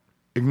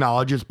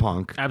 acknowledges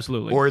punk.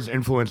 Absolutely. Or is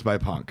influenced by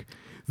punk.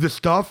 The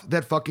stuff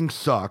that fucking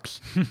sucks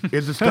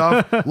is the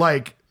stuff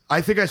like, I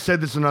think I said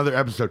this in another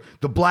episode,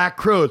 the Black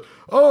Crowes.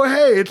 Oh,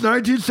 hey, it's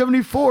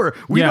 1974.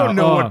 We don't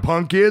know what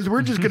punk is.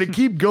 We're just going to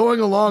keep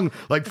going along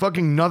like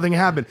fucking nothing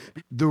happened.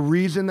 The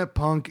reason that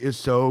punk is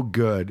so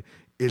good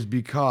is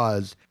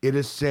because it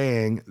is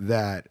saying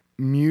that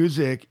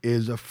music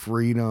is a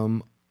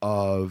freedom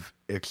of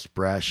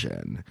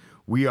expression.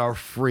 We are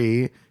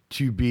free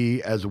to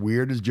be as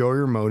weird as Joey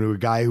Ramone, a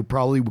guy who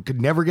probably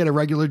could never get a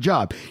regular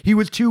job. He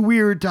was too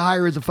weird to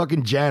hire as a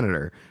fucking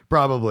janitor,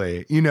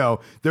 probably.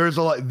 There's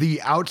a lot,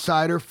 the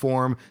outsider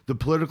form, the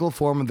political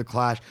form of the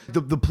Clash.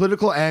 The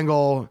political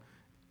angle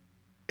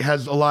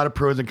has a lot of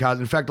pros and cons.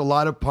 In fact, a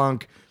lot of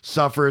punk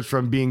suffers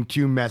from being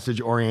too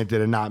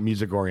message-oriented and not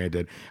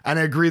music-oriented. And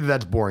I agree that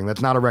that's boring.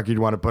 That's not a record you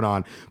want to put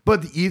on.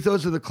 But the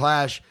ethos of the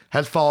Clash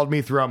has followed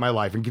me throughout my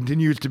life and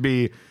continues to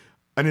be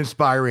an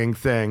inspiring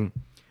thing.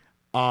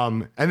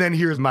 And then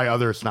here's my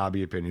other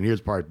snobby opinion.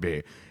 Here's part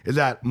B, is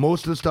that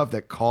most of the stuff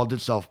that called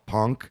itself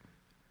punk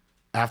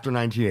after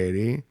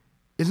 1980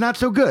 is not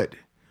so good,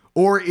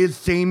 or is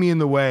samey in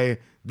the way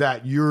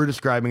that you're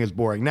describing as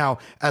boring. Now,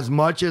 as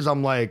much as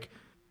I'm like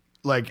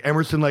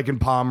Emerson, Lake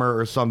and Palmer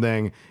or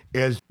something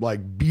is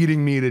like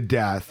beating me to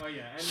death.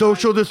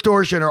 Social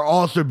Distortion are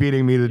also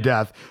beating me to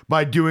death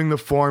by doing the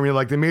formula.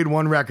 Like, they made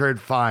one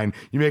record, fine.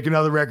 You make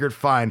another record,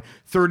 fine.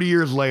 30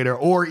 years later,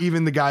 or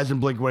even the guys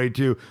in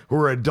Blink-182 who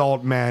are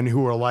adult men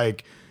who are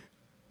like,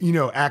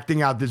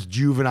 acting out this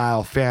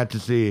juvenile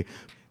fantasy.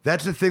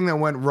 That's the thing that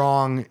went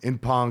wrong in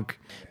punk.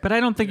 But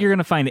I don't think you're going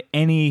to find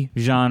any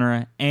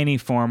genre, any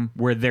form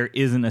where there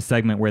isn't a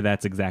segment where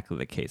that's exactly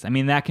the case. I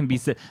mean, that can be...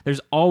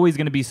 There's always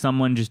going to be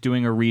someone just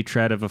doing a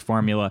retread of a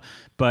formula,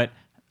 but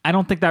I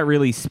don't think that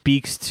really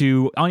speaks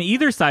to... on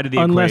either side of the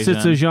Unless equation.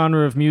 it's a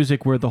genre of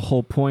music where the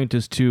whole point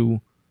is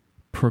to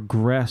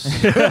progress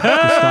the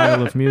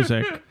style of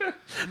music.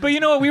 But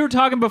you know what? We were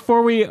talking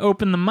before we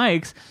opened the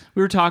mics,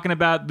 we were talking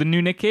about the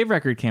new Nick Cave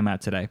record came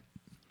out today.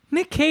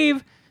 Nick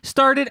Cave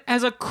started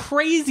as a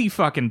crazy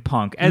fucking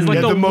punk, as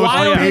like the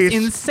wildest,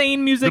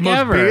 insane music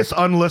ever. The most bass,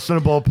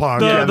 unlistenable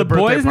punk. The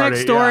Boys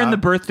Next Door and the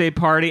Birthday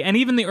Party, and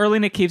even the early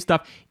Nick Cave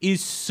stuff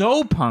is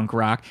so punk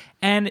rock.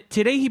 And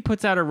today he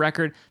puts out a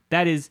record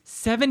that is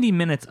 70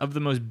 minutes of the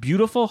most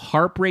beautiful,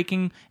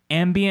 heartbreaking,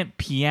 ambient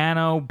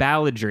piano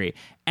balladry.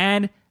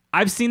 And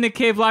I've seen Nick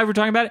Cave live. We're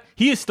talking about it.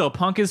 He is still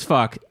punk as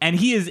fuck, and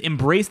he is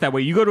embraced that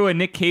way. You go to a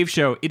Nick Cave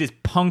show, it is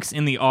punks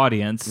in the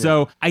audience. Yeah.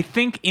 So I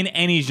think in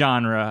any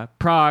genre,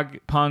 prog,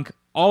 punk,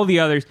 all the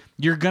others,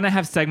 you're going to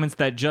have segments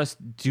that just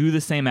do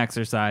the same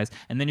exercise,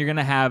 and then you're going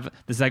to have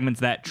the segments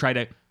that try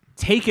to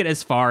take it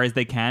as far as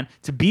they can,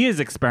 to be as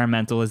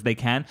experimental as they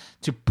can,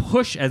 to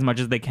push as much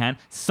as they can.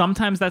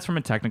 Sometimes that's from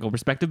a technical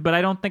perspective, but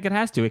I don't think it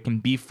has to. It can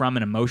be from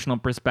an emotional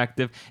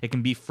perspective. It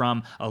can be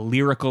from a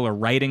lyrical or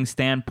writing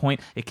standpoint.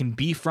 It can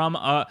be from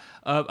a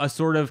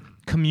sort of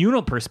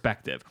communal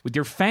perspective with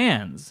your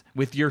fans,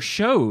 with your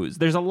shows.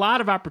 There's a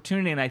lot of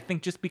opportunity, and I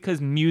think just because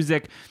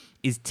music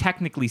is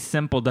technically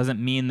simple doesn't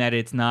mean that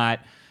it's not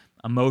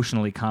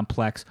emotionally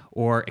complex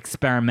or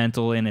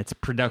experimental in its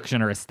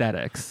production or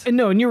aesthetics. And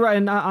no, and you're right.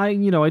 And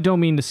I don't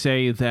mean to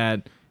say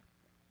that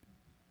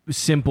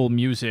simple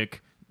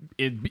music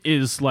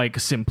is like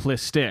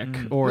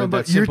simplistic or No, that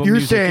but simple you're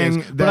music saying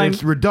is, that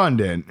it's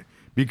redundant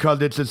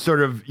because it's a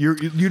sort of you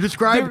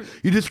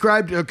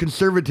described a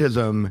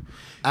conservatism,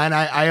 and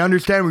I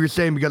understand what you're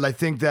saying because I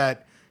think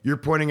that you're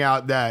pointing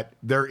out that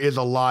there is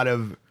a lot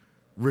of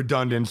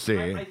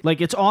redundancy. like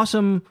it's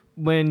awesome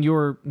when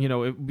you're,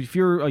 if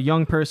you're a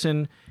young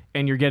person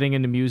and you're getting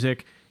into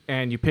music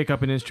and you pick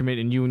up an instrument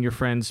and you and your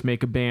friends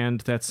make a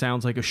band that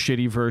sounds like a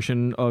shitty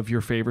version of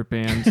your favorite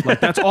band. Like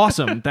that's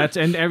awesome.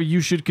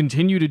 You should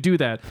continue to do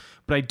that.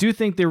 But I do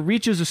think there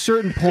reaches a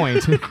certain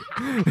point.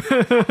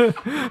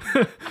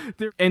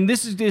 And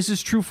this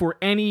is true for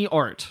any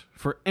art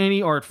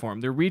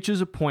form. There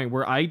reaches a point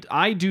where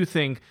I do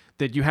think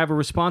that you have a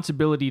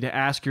responsibility to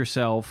ask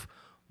yourself,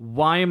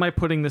 why am I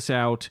putting this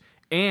out?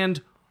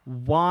 And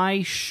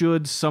why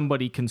should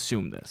somebody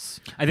consume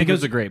this? I think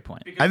it's a great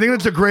point. I think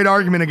that's a great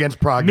argument against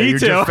prog. Me that you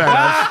too. Just finished.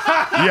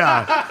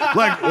 Yeah,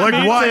 like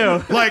Me why?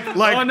 too. Like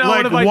Oh, no,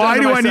 what have I why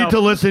done to do I need myself? to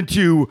listen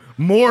to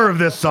more of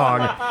this song?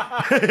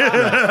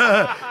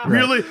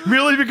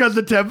 Merely because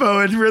the tempo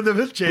and rhythm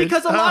has changed.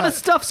 Because a lot of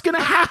stuff's going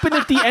to happen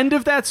at the end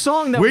of that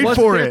song that Wait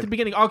wasn't for there it. at the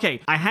beginning.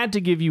 Okay, I had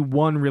to give you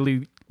one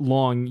really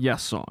long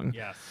Yes song.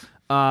 Yes.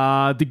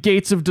 The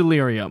Gates of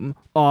Delirium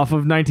off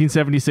of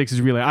 1976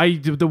 is really...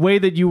 the way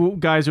that you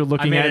guys are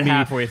looking I made at it me...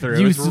 halfway through.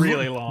 You It's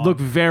really long. look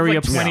very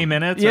It's like upset. 20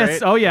 minutes, Yes.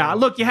 right? Oh, yeah.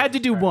 Look, you had to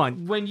do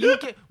one. When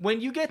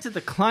you get to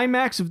the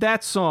climax of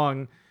that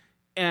song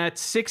at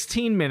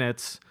 16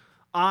 minutes...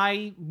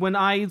 when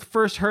I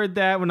first heard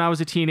that when I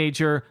was a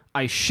teenager,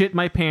 I shit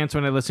my pants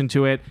when I listened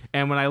to it.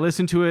 And when I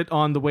listened to it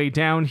on the way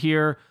down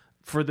here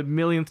for the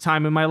millionth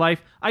time in my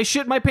life, I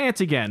shit my pants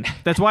again.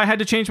 That's why I had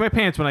to change my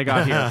pants when I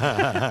got here.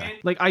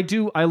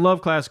 And, I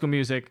love classical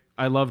music.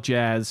 I love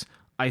jazz.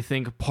 I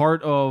think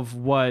part of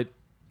what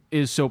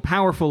is so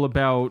powerful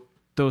about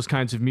those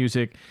kinds of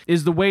music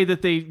is the way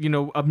that they,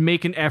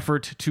 make an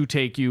effort to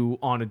take you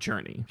on a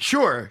journey.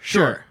 Sure.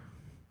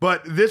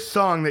 But this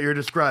song that you're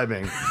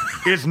describing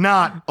is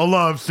not a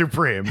love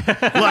supreme.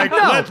 Like,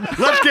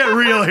 let's get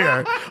real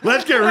here.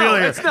 Let's get real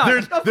here. it's not.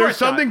 Of There's course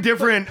something not.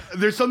 different.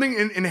 There's something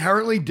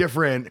inherently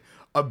different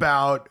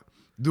about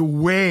the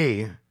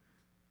way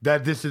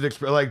that this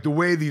is like the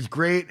way these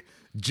great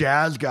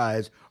jazz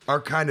guys are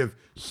kind of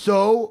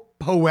so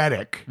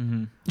poetic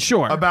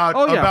Sure. about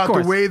of the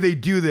course. way they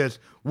do this.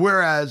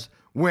 Whereas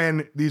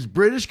when these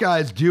British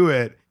guys do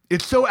it,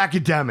 it's so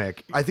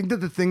academic. I think that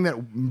the thing that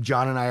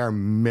John and I are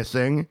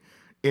missing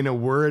in a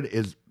word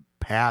is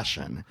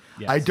passion.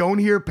 Yes. I don't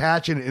hear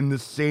passion in the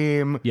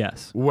same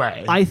Yes.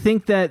 way I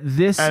think that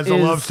this as is a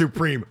Love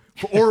Supreme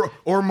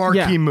or Marquee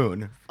Yeah.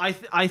 Moon.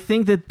 I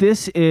think that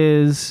this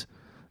is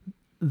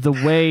the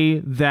way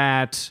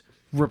that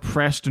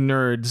repressed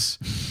nerds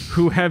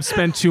who have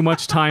spent too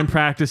much time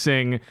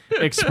practicing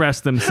express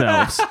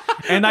themselves.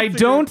 And I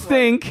don't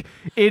think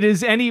it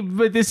is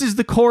but this is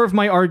the core of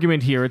my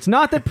argument here. It's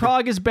not that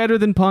prog is better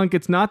than punk.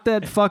 It's not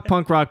that fuck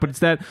punk rock, but it's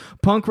that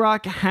punk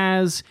rock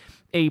has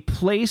a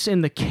place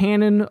in the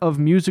canon of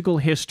musical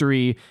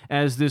history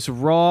as this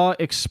raw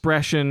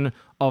expression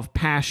of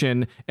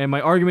passion, and my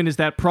argument is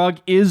that prog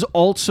is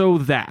also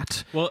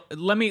that. Well,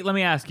 let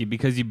me ask you,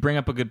 because you bring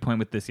up a good point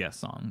with this Yes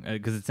song,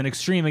 because it's an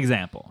extreme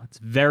example. It's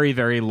very,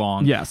 very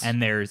long. Yes.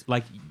 And there's,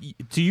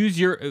 to use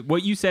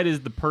what you said is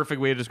the perfect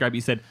way to describe it.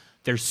 You said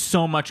there's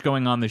so much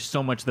going on. There's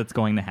so much that's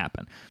going to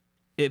happen.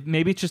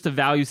 Maybe it's just a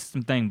value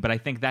system thing, but I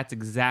think that's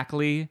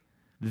exactly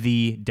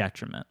the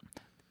detriment.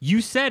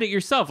 You said it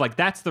yourself.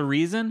 That's the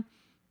reason.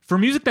 For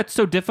music that's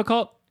so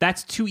difficult,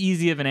 that's too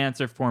easy of an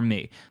answer for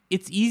me.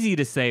 It's easy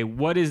to say,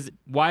 why is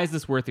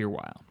this worth your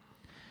while?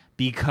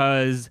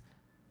 Because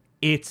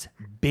it's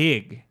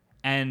big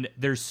and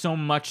there's so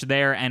much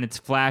there and it's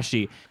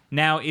flashy.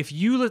 Now, if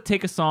you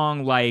take a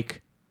song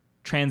like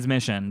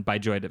Transmission by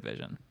Joy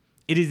Division,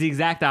 it is the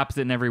exact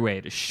opposite in every way.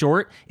 It is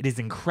short. It is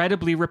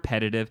incredibly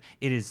repetitive.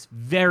 It is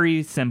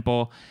very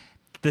simple.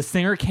 The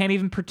singer can't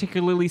even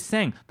particularly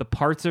sing. The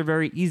parts are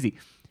very easy.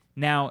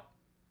 Now,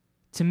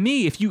 to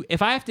me,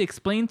 if I have to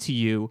explain to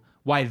you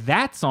why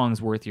that song's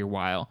worth your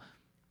while,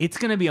 it's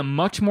going to be a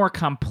much more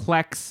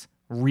complex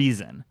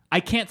reason.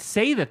 I can't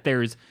say that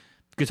there's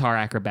guitar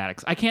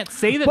acrobatics. I can't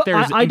say that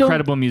there's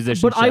incredible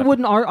musicianship.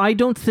 But I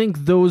don't think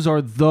those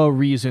are the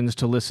reasons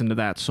to listen to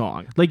that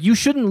song. You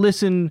shouldn't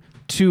listen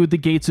to The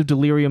Gates of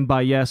Delirium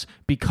by Yes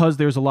because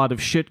there's a lot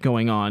of shit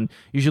going on.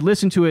 You should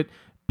listen to it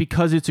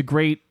because it's a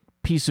great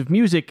piece of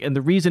music, and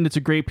the reason it's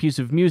a great piece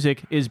of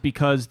music is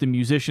because the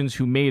musicians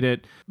who made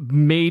it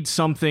made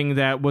something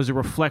that was a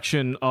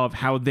reflection of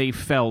how they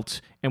felt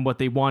and what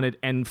they wanted,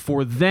 and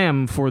for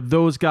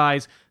those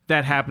guys,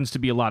 that happens to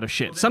be a lot of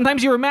shit.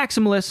 Sometimes you're a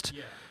maximalist,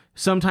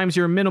 sometimes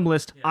you're a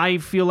minimalist. I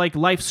feel like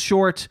life's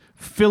short,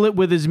 fill it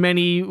with as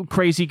many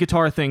crazy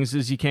guitar things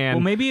as you can.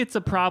 Well, maybe it's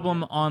a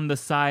problem on the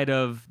side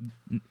of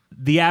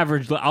the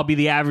average. I'll be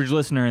the average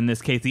listener in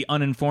this case, the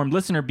uninformed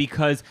listener,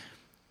 because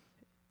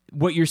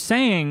what you're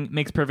saying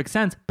makes perfect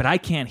sense, but I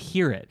can't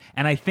hear it.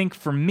 And I think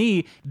for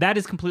me, that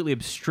is completely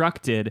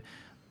obstructed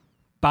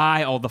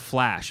by all the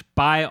flash,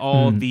 by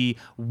all the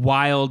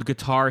wild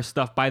guitar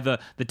stuff, by the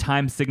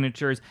time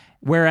signatures.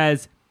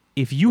 Whereas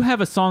if you have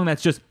a song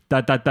that's just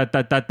da da da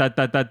da da da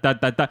da da da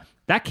da da,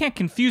 that can't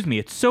confuse me.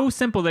 It's so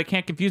simple that it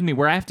can't confuse me,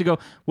 where I have to go,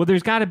 well,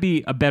 there's got to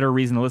be a better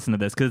reason to listen to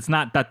this, because it's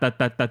not da da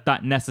da da da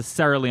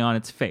necessarily on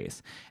its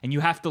face. And you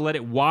have to let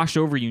it wash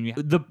over you.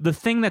 The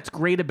thing that's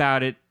great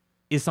about it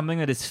is something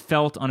that is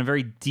felt on a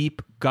very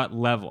deep gut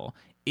level.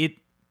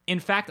 In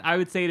fact, I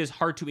would say it is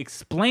hard to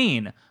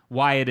explain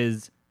why it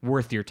is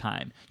worth your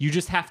time. You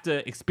just have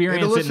to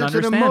experience it and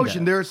understand an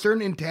emotion. it. There are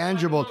certain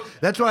intangibles.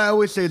 That's why I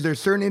always say there's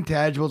certain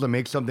intangibles that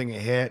make something a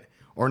hit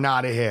or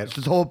not a hit.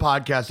 This whole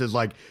podcast is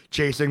like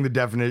chasing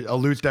a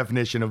loose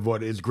definition of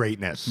what is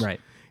greatness,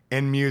 Right.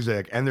 in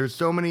music. And there's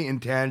so many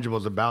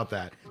intangibles about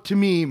that. To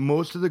me,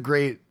 most of the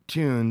great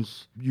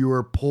tunes, you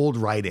are pulled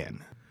right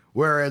in.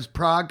 Whereas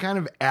prog kind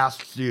of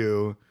asks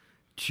you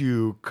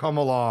to come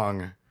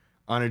along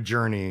on a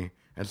journey,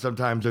 and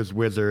sometimes there's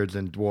wizards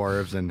and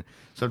dwarves, and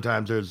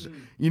sometimes there's,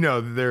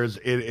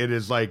 it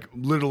is like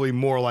literally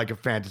more like a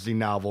fantasy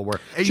novel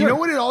where, and you know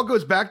what it all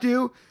goes back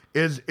to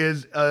is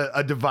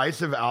a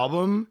divisive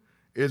album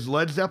is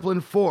Led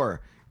Zeppelin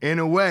 4 in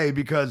a way,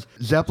 because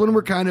Zeppelin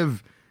were kind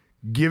of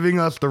giving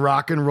us the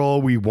rock and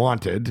roll we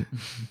wanted.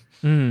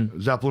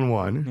 Zeppelin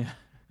 1,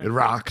 it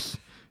rocks.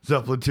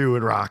 Zeppelin 2,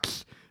 it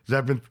rocks.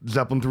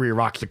 Zeppelin 3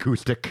 rocks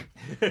acoustic.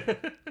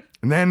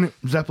 And then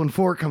Zeppelin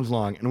 4 comes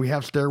along, and we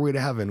have Stairway to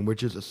Heaven,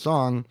 which is a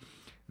song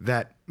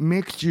that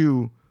makes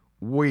you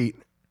wait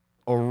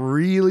a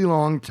really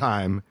long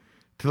time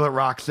till it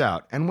rocks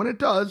out. And when it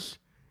does,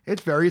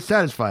 it's very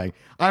satisfying.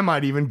 I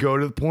might even go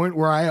to the point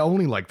where I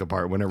only like the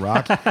part when it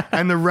rocks,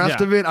 and the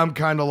rest of it, I'm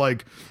kind of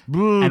like,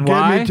 and get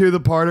why? me to the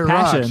part it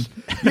Passion.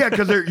 rocks. Yeah,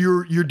 because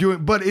you're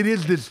doing, but it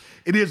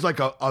is like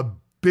a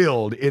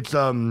build. It's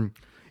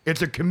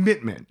a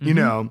commitment,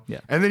 Yeah.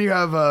 And then you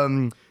have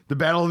the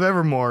Battle of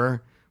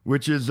Evermore,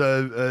 which is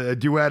a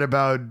duet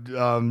about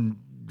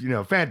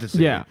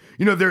fantasy. Yeah.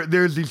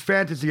 There's these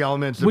fantasy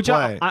elements at Which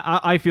play.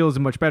 I feel is a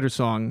much better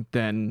song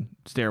than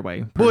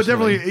Stairway. Well, it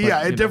personally, definitely,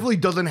 but, it definitely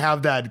doesn't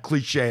have that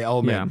cliche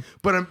element.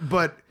 Yeah.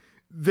 But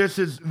this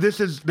is. And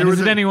is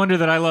it any wonder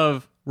that I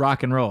love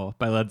Rock and Roll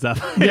by Led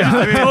Zeppelin? Yeah,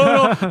 I mean-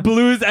 Total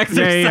blues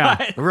exercise.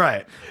 Yeah.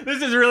 right.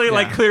 This is really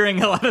like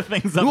clearing a lot of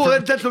things up. Well, for-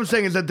 that's what I'm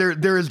saying is that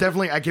there is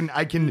definitely I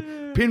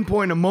can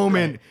pinpoint a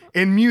moment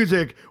in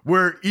music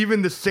where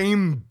even the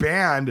same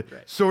band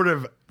sort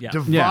of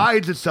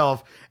divides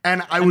itself,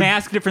 and they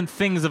ask different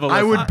things of a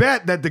I listener. would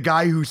bet that the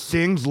guy who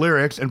sings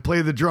lyrics and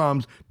play the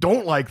drums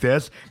don't like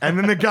this, and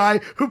then the guy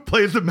who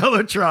plays the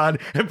mellotron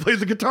and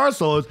plays the guitar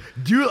solos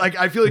do. Like,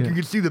 I feel like you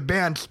can see the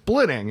band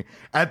splitting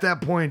at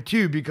that point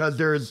too, because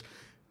there's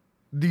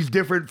these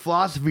different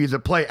philosophies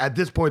at play. At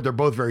this point, they're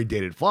both very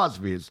dated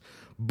philosophies,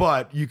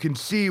 but you can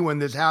see when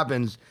this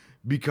happens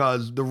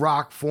because the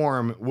rock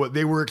form,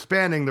 they were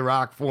expanding the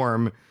rock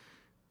form,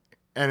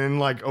 and in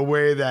like a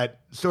way that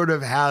sort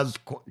of has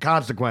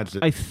consequences.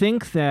 I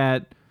think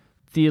that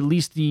at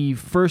least the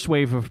first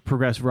wave of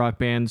progressive rock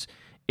bands,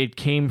 it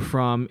came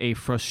from a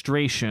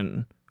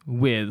frustration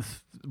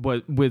with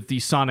the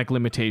sonic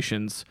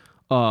limitations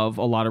of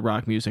a lot of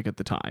rock music at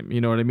the time.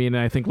 You know what I mean?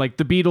 And I think like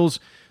the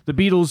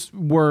Beatles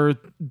were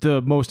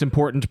the most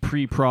important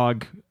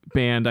pre-prog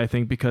band, I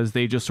think, because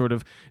they just sort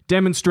of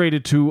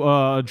demonstrated to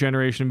a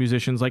generation of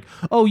musicians like,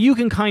 oh, you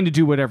can kind of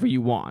do whatever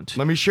you want.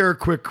 Let me share a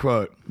quick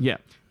quote. Yeah.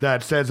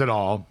 That says it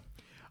all.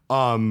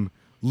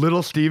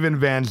 Little Steven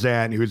Van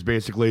Zandt, who's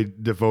basically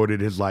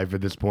devoted his life at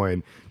this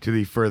point to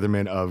the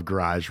furtherment of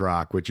garage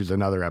rock, which is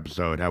another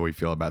episode, how we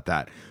feel about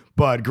that.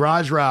 But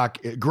garage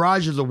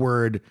is a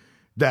word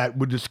that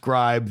would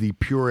describe the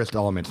purest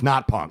elements,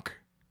 not punk.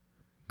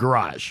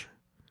 Garage.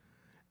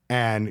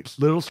 And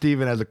Little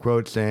Steven has a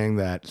quote saying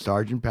that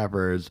Sgt.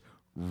 Pepper's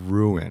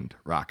ruined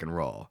rock and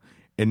roll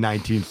in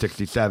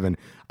 1967.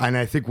 And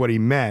I think what he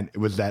meant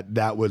was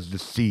that was the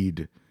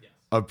seed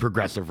of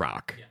progressive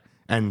rock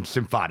and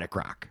symphonic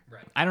rock.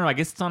 I don't know. I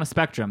guess it's on a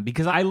spectrum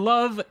because I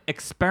love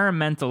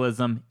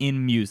experimentalism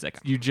in music.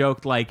 You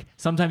joked like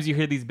sometimes you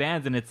hear these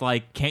bands and it's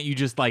like, can't you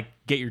just like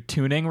get your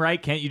tuning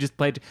right? Can't you just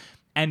play?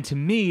 And to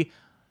me,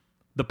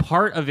 the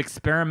part of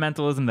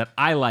experimentalism that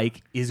I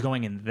like is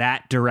going in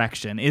that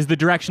direction, is the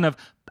direction of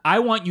I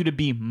want you to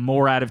be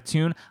more out of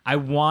tune. I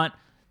want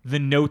the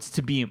notes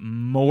to be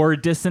more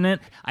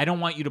dissonant. I don't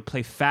want you to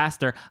play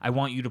faster. I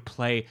want you to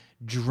play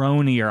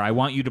dronier. I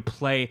want you to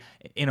play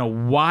in a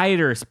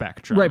wider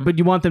spectrum. Right, but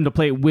you want them to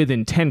play it with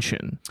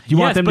intention. You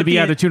want them to but be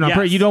out of tune on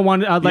purpose. You don't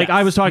want Yes.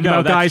 I was talking No,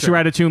 about that's guys who true. are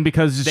out of tune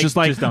because it's They just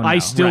like just don't I know.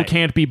 still Right.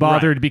 can't be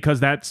bothered Right. because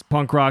that's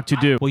punk rock to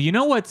do. Well, you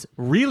know what's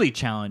really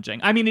challenging?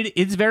 I mean,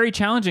 it's very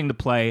challenging to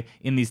play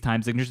in these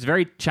time signatures. It's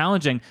very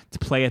challenging to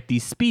play at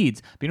these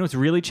speeds. But you know what's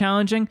really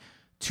challenging?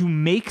 To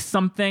make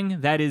something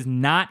that is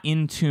not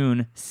in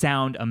tune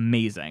sound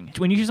amazing.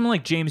 When you hear something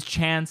like James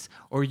Chance,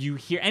 or you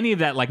hear any of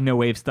that like no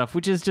wave stuff,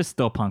 which is just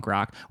still punk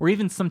rock, or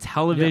even some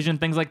television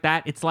things like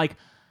that, it's like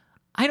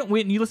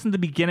when you listen to the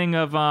beginning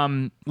of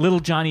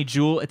Little Johnny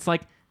Jewel, it's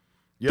like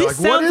You're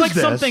this like, what sounds is like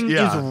this? something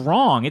Yeah. is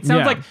wrong. It sounds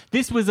Yeah. like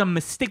this was a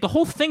mistake. The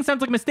whole thing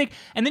sounds like a mistake.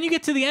 And then you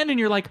get to the end and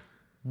you're like,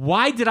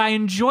 why did I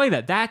enjoy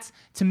that? That's,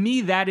 to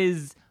me, that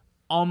is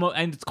almost,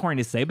 and it's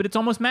corny to say, but it's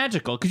almost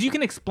magical because you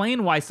can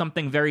explain why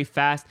something very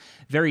fast,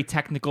 very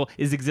technical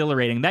is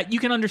exhilarating. That you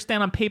can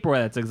understand on paper why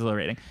that's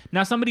exhilarating.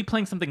 Now, somebody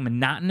playing something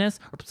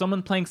monotonous or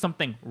someone playing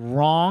something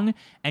wrong,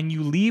 and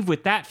you leave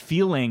with that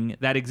feeling,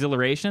 that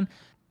exhilaration,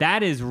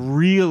 that is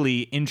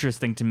really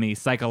interesting to me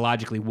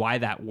psychologically why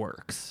that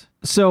works.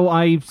 So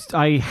I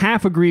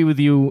half agree with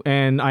you,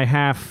 and I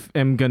half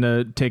am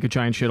gonna take a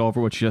giant shit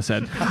over what you just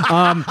said.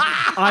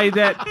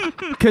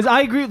 Because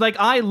I agree. Like,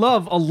 I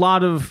love a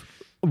lot of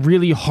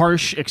really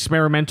harsh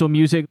experimental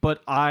music,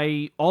 but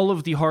all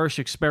of the harsh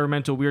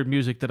experimental weird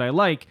music that I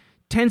like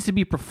tends to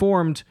be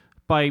performed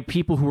by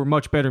people who are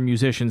much better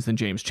musicians than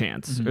James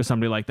Chance or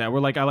somebody like that.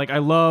 I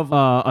love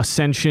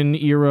Ascension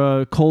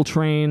era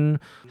Coltrane.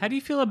 How do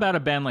you feel about a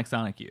band like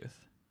Sonic Youth?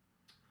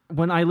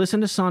 When I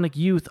listen to Sonic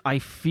Youth, I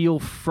feel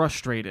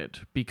frustrated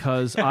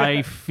because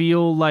I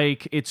feel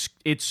like it's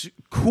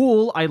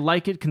cool. I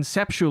like it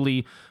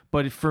conceptually,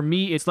 but for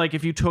me, it's like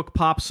if you took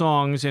pop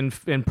songs and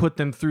put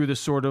them through this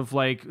sort of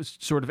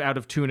out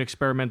of tune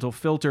experimental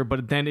filter,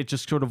 but then it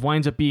just sort of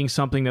winds up being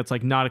something that's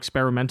like not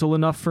experimental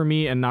enough for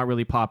me and not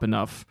really pop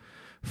enough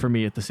for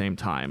me at the same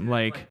time.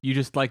 Like, You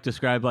just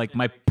describe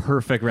my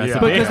perfect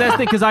recipe. because that's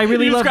the because I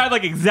really you love.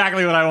 describe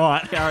exactly what I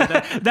want.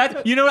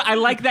 That you know what? I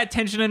like that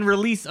tension and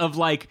release of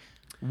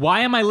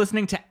why am I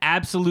listening to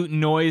absolute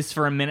noise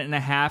for a minute and a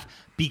half?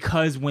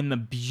 Because when the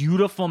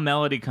beautiful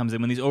melody comes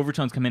in, when these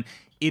overtones come in,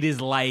 it is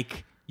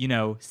like,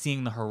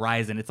 seeing the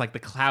horizon. It's like the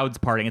clouds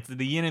parting. It's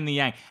the yin and the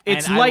yang.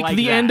 It's And I like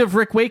the that. end of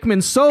Rick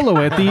Wakeman's solo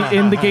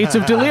in the Gates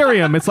of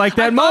Delirium. It's like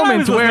that I thought I moment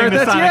was where listening to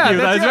that's Sonic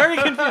Youth. that's I was very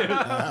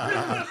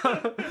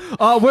confused.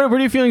 What are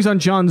your feelings on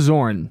John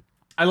Zorn?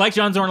 I like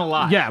John Zorn a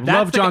lot. Yeah, That's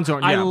love John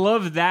Zorn, I yeah.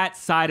 love that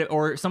side,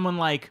 or someone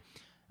like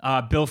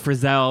Bill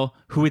Frisell,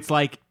 who it's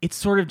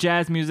sort of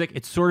jazz music.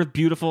 It's sort of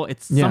beautiful.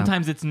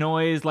 Sometimes it's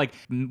noise. Like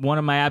one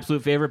of my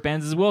absolute favorite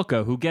bands is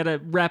Wilco, who get a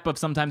rep of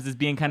sometimes as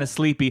being kind of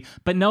sleepy.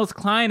 But Nels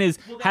Klein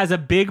has a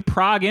big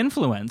prog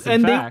influence.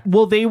 In fact,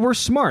 they were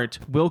smart.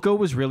 Wilco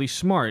was really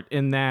smart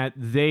in that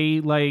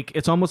they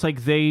it's almost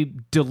like they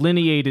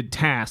delineated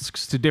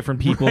tasks to different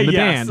people in the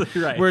Yes, band.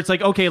 right. Where it's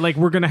like, okay,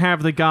 we're gonna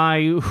have the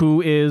guy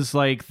who is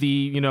like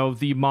the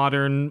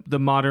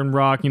modern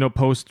rock,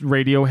 post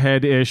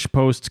Radiohead-ish,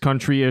 post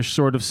country-ish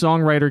sort of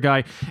songwriter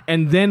guy.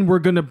 And then we're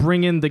going to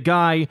bring in the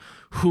guy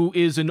who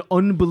is an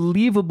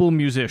unbelievable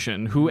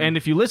musician and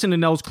if you listen to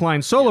Nels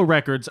Klein solo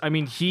records, I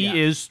mean,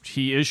 he is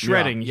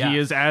shredding. Yeah. He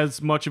is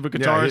as much of a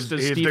guitarist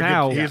as Steve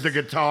Howe. He's the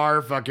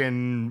guitar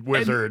fucking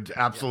wizard.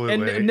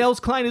 Absolutely. And Nels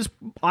Klein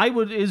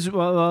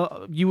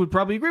you would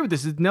probably agree with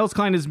this. Nels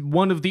Klein is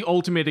one of the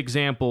ultimate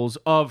examples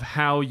of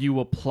how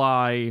you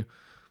apply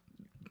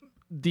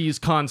these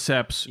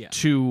concepts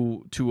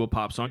to a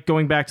pop song.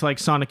 Going back to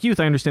Sonic Youth,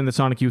 I understand that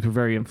Sonic Youth were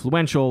very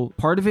influential.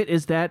 Part of it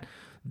is that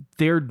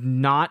they're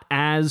not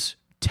as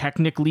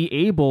technically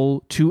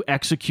able to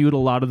execute a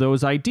lot of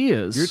those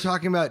ideas. You're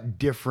talking about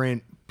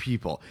different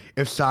people.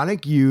 If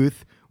Sonic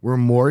Youth were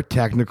more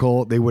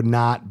technical, they would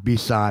not be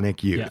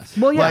Sonic Youth. Yes.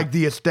 Well, yeah.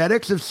 The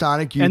aesthetics of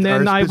Sonic Youth And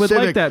then are I would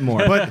specific, like that more.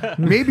 But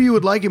maybe you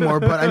would like it more.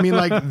 But I mean,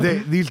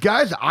 these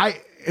guys,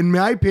 in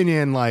my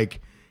opinion,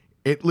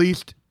 at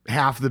least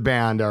half the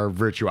band are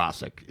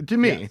virtuosic to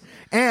me,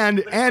 and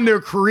they're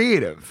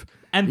creative.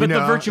 but You the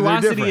know,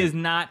 virtuosity they're is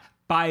different. not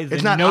by the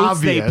It's not notes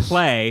they obvious.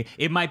 play.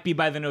 It might be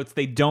by the notes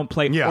they don't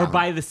play, Yeah. or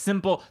by the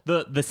simple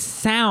the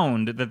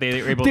sound that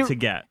they are able They're- to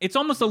get. It's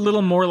almost a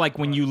little more like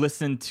when you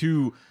listen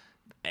to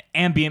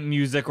ambient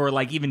music or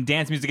even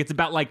dance music. It's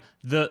about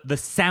the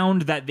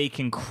sound that they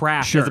can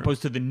craft Sure. as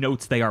opposed to the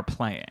notes they are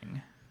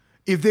playing.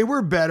 If they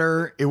were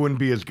better, it wouldn't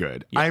be as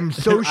good. I'm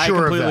so I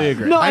sure of completely that.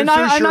 agree. No, I'm and, so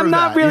I, and sure I'm of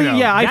not that, really. you know.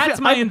 Yeah,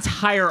 That's my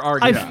entire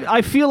argument.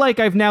 I feel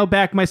like I've now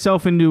backed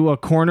myself into a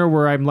corner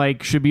where I'm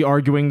should be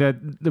arguing that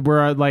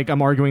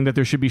I'm arguing that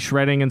there should be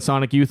shredding in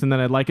Sonic Youth and then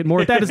I'd like it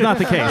more. That is not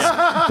the case.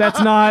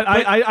 That's not.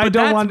 I But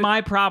don't that's want.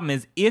 my problem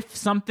is if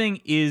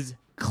something is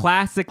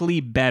classically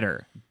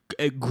better,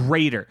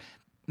 greater,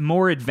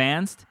 more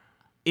advanced,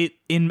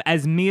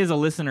 as me as a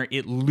listener,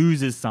 it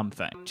loses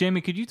something. Jamie,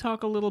 could you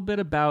talk a little bit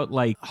about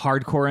like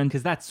hardcore, and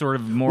because that's sort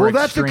of more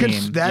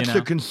extreme. That's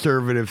the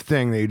conservative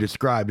thing that you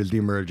described as the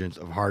emergence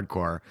of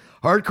hardcore.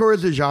 Hardcore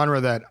is a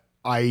genre that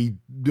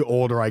the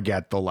older I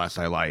get, the less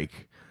I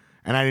like,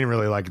 and I didn't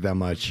really like it that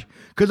much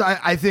because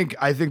I think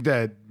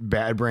that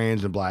Bad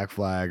Brains and Black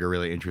Flag are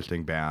really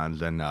interesting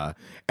bands, and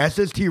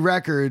SST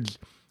Records,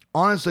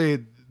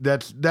 honestly,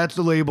 that's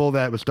the label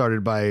that was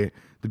started by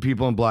the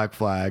people in Black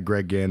Flag,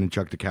 Greg Ginn and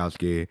Chuck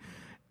Dukowski,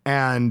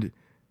 and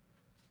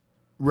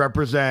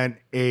represent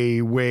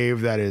a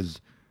wave that is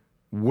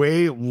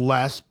way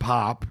less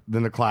pop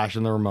than the Clash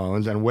and the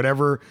Ramones, and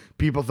whatever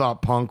people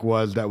thought punk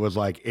was that was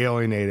like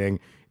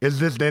alienating is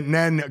this. And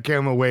then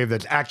came a wave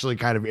that's actually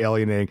kind of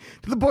alienating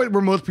to the point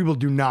where most people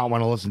do not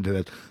want to listen to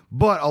this.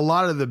 But a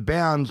lot of the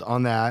bands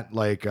on that,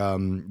 like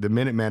the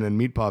Minutemen and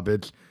Meat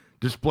Puppets,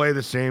 display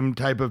the same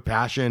type of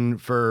passion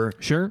for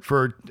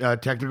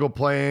technical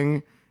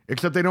playing.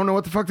 Except they don't know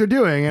what the fuck they're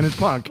doing, and it's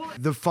punk.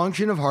 The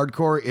function of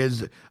hardcore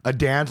is a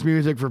dance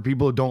music for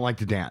people who don't like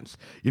to dance.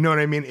 You know what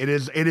I mean? It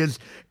is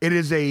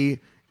a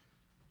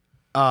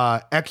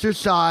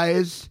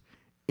exercise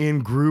in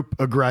group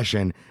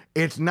aggression.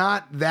 It's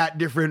not that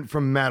different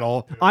from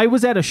metal. I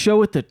was at a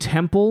show at the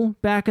Temple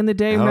back in the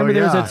day. Remember,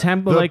 there was a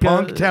temple, the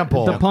Punk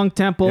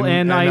Temple,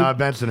 and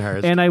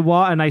Bensonhurst,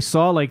 and I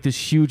saw like this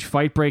huge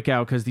fight break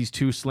out because these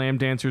two slam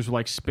dancers were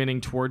like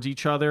spinning towards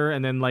each other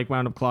and then like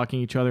wound up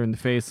clocking each other in the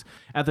face.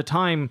 At the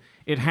time,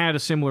 it had a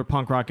similar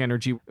punk rock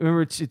energy.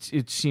 Remember,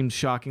 it seems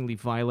shockingly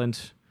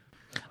violent.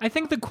 I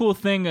think the cool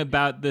thing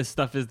about this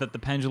stuff is that the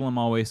pendulum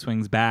always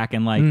swings back,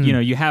 and like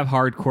you have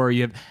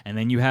hardcore, and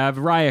then you have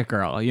Riot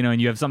Girl, and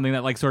you have something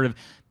that like sort of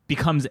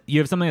becomes, you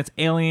have something that's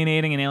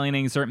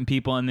alienating certain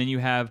people, and then you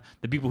have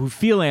the people who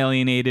feel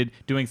alienated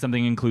doing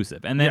something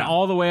inclusive, and then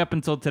all the way up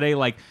until today,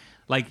 like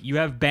you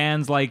have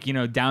bands like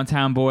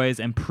Downtown Boys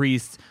and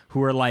Priests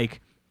who are like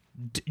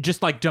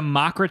just like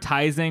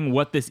democratizing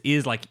what this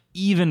is, like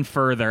even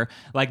further,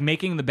 like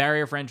making the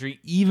barrier for entry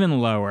even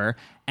lower.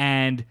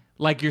 And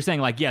like you're saying,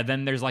 like,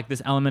 then there's like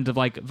this element of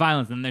like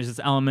violence, and there's this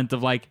element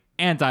of like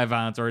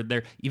anti-violence, or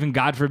there, even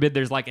God forbid,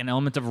 there's like an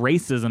element of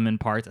racism in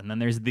parts, and then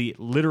there's the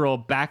literal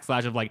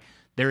backslash of like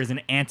there is an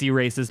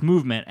anti-racist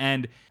movement.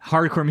 And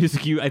hardcore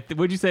music,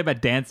 what'd you say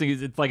about dancing?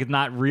 It's like it's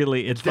not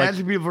really, it's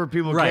dancing like, people for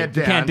people who right, can't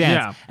dance. Can't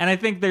dance. Yeah. And I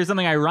think there's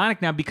something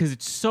ironic now because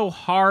it's so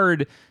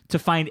hard to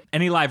find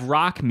any live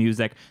rock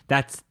music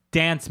that's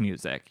dance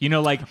music,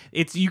 like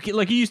it's you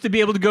used to be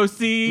able to go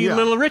see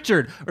Little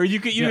Richard, or you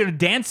could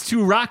dance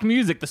to rock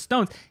music, the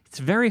Stones. It's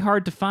very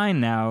hard to find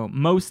now,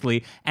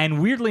 mostly.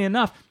 And weirdly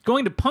enough,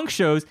 going to punk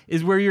shows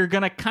is where you're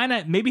gonna kind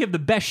of maybe have the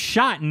best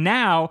shot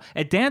now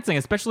at dancing,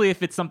 especially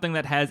if it's something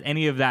that has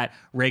any of that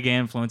reggae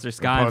influence or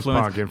ska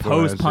influence,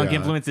 post-punk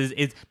influence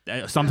is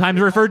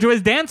sometimes referred to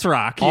as dance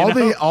rock.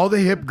 All the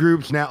hip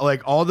groups now,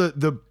 like all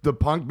the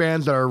punk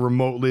bands that are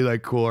remotely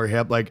like cool or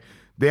hip, like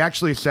they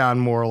actually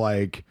sound more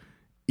like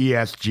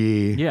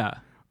ESG,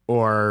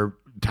 or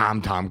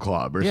Tom Tom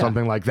Club, or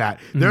something like that.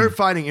 They're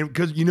fighting it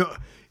because you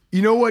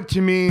know what,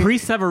 to me,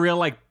 Priests have a real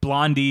like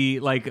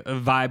Blondie like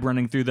vibe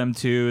running through them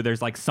too.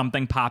 There's like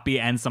something poppy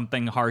and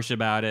something harsh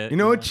about it. You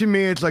know what, to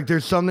me, it's like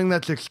there's something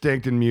that's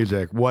extinct in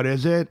music. What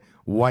is it?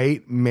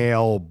 White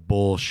male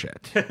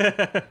bullshit.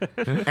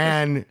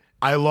 And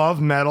I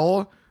love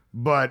metal,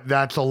 but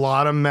that's a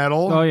lot of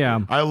metal. Oh, yeah.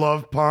 I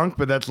love punk,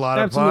 but that's a lot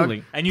of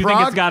punk. And you think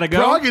it's got to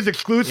go? Prog is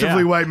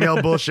exclusively white male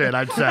bullshit,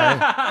 I'd say.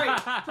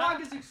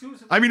 Prague is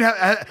exclusive. I mean,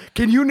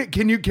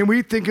 can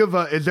we think of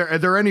are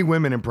there any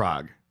women in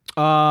Prague?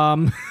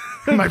 My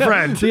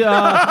friend. The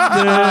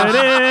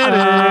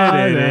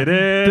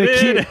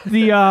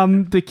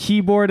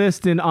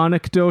keyboardist in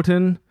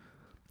Anekdoten.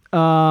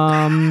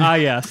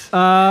 Yes.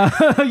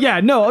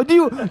 No,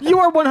 you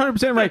are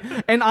 100%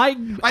 right. And I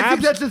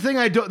think that's the thing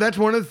that's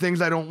one of the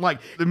things I don't like.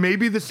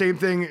 Maybe the same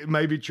thing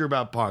might be true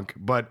about punk,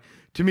 but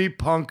to me,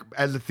 punk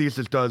as a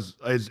thesis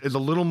is a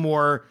little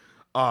more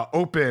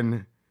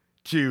open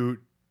to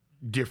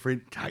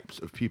different types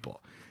of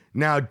people.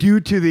 Now, due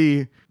to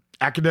the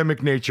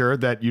academic nature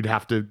that you'd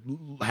have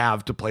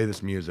to play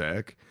this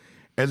music,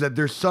 is that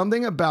there's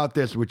something about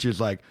this which is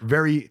like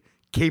very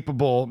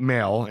capable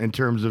male in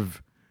terms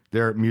of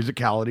their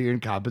musicality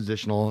and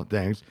compositional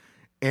things,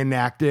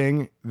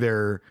 enacting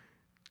their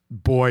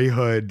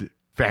boyhood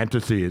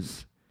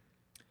fantasies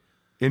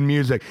in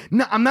music.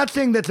 No, I'm not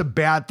saying that's a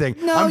bad thing.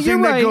 No, I'm saying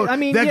you're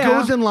right. that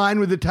goes in line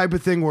with the type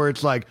of thing where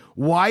it's like,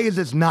 why is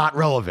this not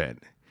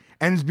relevant?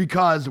 And it's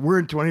because we're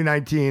in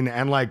 2019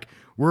 and like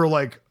we're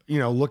like,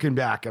 looking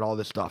back at all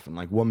this stuff and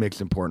like what makes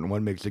it important,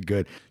 what makes it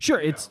good.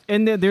 Sure,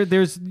 and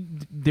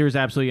there's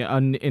absolutely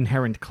an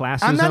inherent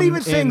classism. I'm not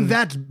even saying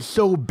that's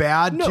so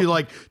bad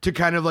to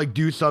kind of like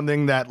do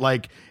something that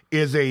like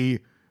is a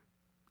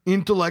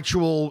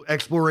intellectual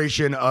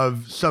exploration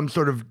of some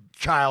sort of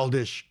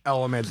childish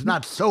elements.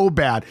 Not so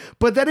bad,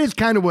 but that is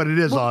kind of what it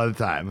is all the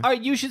time. All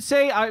right, you should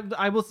say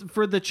I will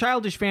for the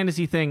childish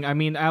fantasy thing. I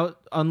mean,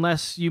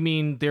 unless you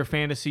mean their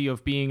fantasy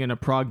of being in a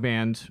prog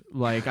band.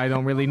 Like, I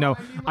don't really know.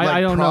 I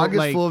don't know. Prague is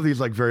Like, full of these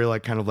like very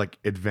like kind of like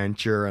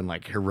adventure and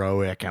like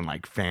heroic and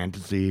like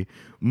fantasy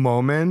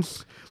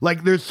moments.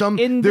 Like there's some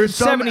in there's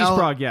the some 70s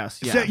Prague, yes,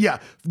 yeah. Yeah.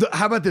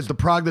 How about this? The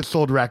Prague that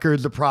sold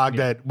records, the Prague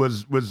that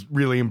was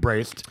really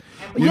embraced.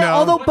 You yeah, know?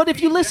 although, but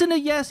if you listen to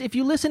Yes,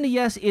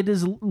 it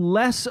is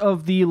less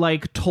of the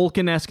like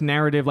Tolkien-esque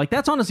narrative. Like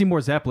that's honestly more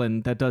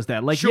Zeppelin that does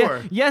that. Like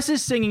Sure. Yes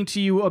is singing to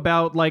you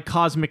about like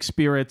cosmic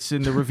spirits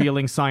and the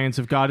revealing science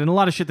of God and a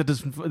lot of shit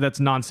that's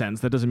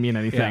nonsense that doesn't mean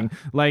anything.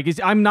 Yeah. Like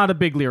I'm not a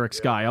big lyrics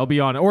guy. I'll be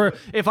honest. Or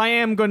if I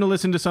am going to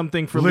listen to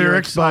something for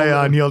lyrics by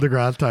I'll- Neil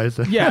deGrasse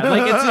Tyson. yeah,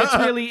 like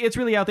it's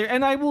really out there.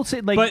 And I will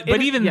say like,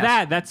 But even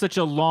yes. that's such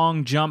a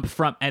long jump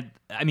from.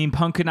 I mean,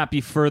 punk could not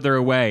be further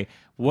away.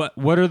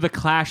 What are the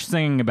Clash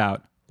singing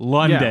about?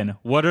 London. Yeah.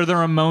 What are the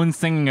Ramones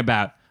singing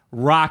about?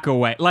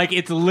 Rockaway. Like,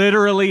 it's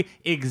literally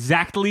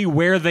exactly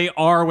where they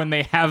are when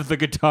they have the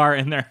guitar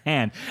in their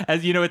hand.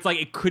 As you know, it's like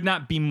it could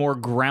not be more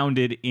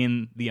grounded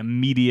in the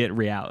immediate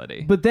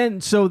reality. But then,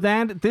 so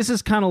this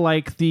is kind of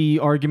like the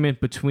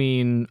argument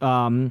between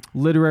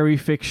literary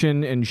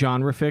fiction and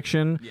genre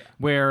fiction,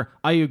 where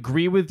I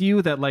agree with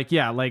you that, like,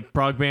 yeah, like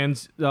prog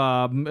bands,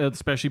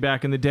 especially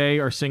back in the day,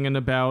 are singing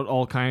about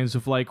all kinds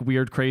of like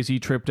weird, crazy,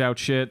 tripped out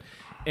shit.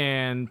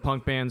 And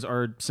punk bands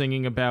are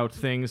singing about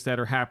things that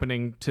are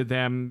happening to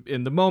them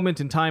in the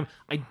moment in time.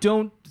 I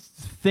don't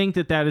think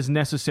that is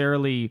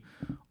necessarily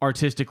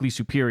artistically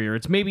superior.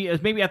 It's maybe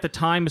at the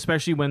time,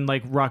 especially when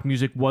like rock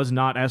music was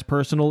not as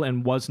personal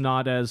and was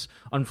not as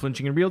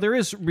unflinching and real. There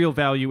is real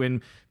value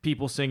in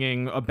people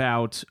singing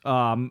about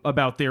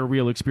their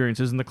real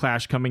experiences, and the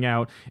Clash coming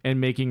out and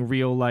making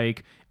real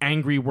like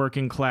angry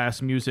working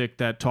class music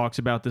that talks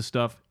about this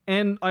stuff.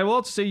 And I will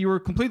also say you were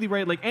completely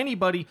right. Like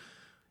anybody,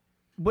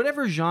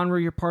 whatever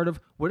genre you're part of,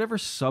 whatever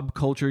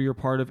subculture you're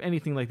part of,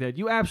 anything like that,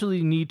 you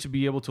absolutely need to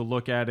be able to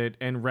look at it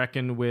and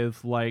reckon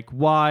with like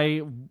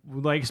why,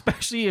 like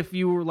especially if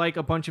you were like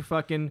a bunch of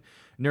fucking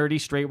nerdy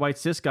straight white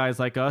cis guys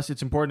like us,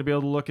 it's important to be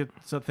able to look at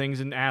some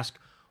things and ask,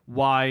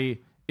 why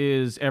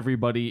is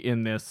everybody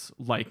in this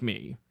like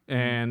me?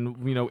 And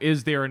you know,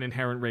 is there an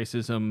inherent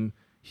racism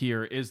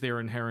here? Is there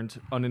an inherent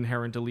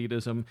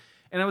elitism?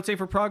 And I would say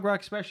for prog rock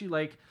especially,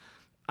 like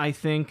I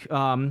think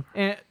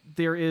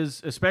there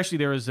is an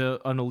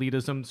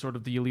elitism, sort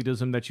of the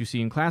elitism that you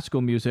see in classical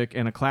music,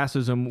 and a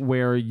classism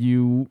where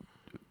it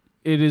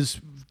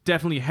is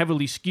definitely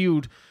heavily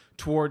skewed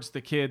towards the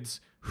kids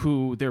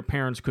who their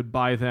parents could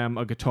buy them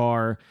a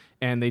guitar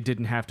and they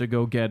didn't have to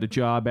go get a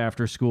job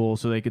after school,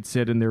 so they could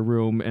sit in their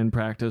room and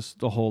practice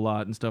the whole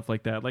lot and stuff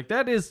like that. Like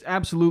that is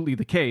absolutely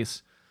the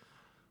case.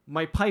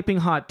 My piping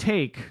hot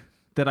take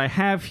that I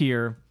have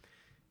here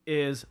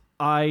is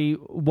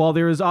while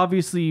there is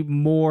obviously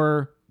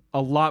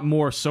a lot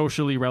more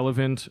socially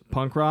relevant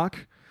punk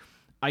rock,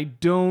 I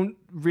don't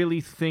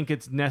really think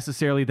it's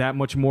necessarily that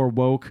much more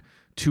woke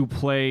to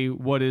play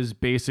what is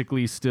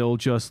basically still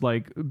just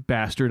like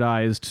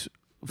bastardized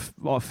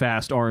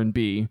fast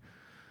R&B.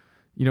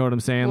 You know what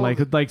I'm saying? Well,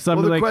 like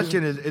something the like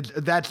question is,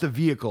 that's the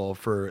vehicle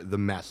for the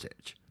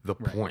message, the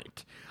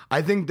point.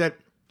 I think that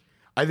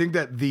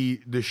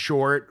the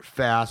short,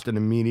 fast, and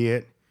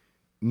immediate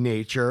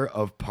nature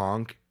of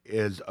punk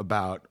is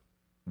about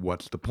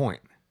what's the point?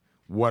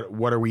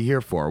 What are we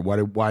here for?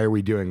 Why are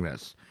we doing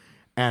this?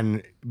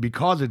 And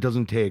because it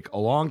doesn't take a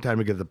long time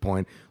to get to the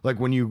point, like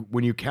when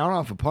you count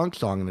off a punk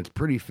song and it's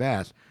pretty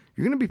fast,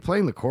 you're going to be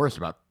playing the chorus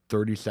about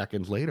 30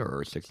 seconds later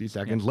or 60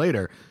 seconds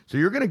later. So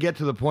you're going to get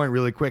to the point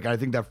really quick. And I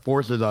think that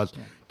forces us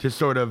to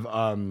sort of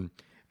and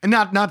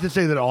not to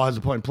say that it all has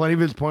a point. Plenty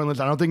of it's pointless.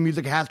 I don't think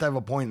music has to have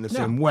a point in the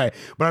same way.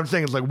 But I'm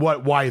saying it's like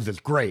why is this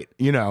great?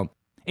 You know?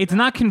 It's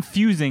not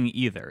confusing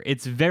either.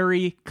 It's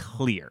very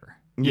clear.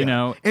 You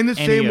know, in the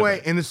same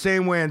way,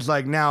 it's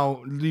like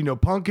now, you know,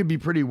 punk could be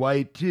pretty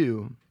white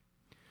too,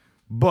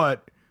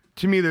 but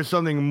to me, there's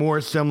something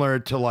more similar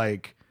to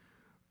like,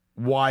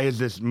 why is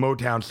this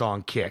Motown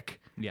song kick,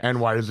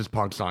 and why does this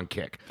punk song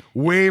kick?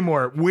 Way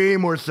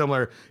more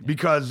similar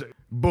because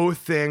both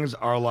things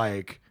are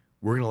like,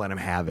 we're gonna let them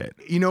have it.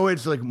 You know,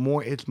 it's like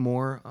it's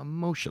more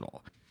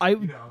emotional.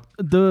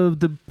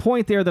 The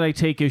point there that I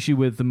take issue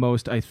with the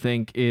most, I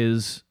think,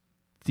 is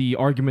the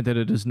argument that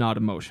it is not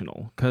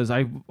emotional. Because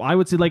I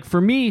would say, like, for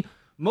me,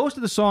 most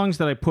of the songs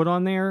that I put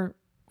on there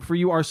for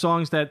you are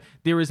songs that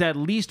there is at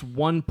least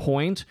one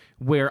point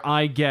where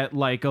I get,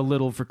 like, a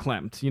little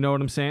verklempt. You know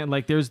what I'm saying?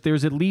 Like,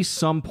 there's at least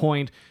some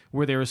point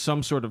where there is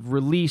some sort of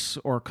release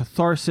or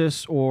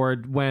catharsis, or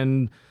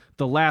when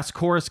the last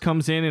chorus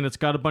comes in and it's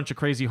got a bunch of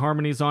crazy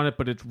harmonies on it,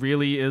 but it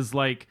really is,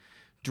 like,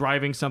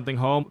 driving something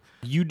home.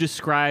 You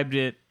described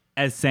it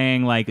as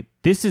saying, like,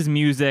 this is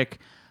music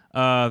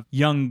of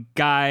young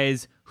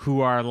guys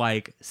who are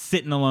like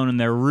sitting alone in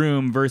their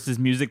room versus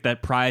music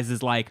that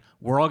prizes like,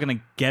 we're all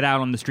gonna get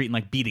out on the street and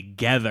like be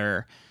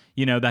together.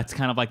 that's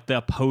kind of like the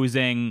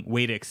opposing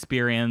way to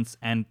experience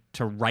and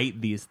to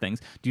write these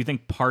things. Do you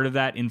think part of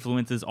that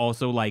influence is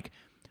also like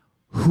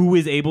who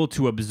is able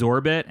to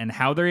absorb it and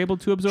how they're able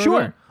to absorb it?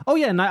 Sure. Oh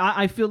yeah, and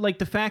I feel like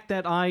the fact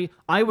that I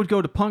would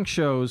go to punk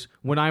shows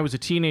when I was a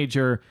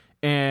teenager,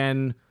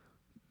 and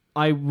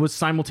I was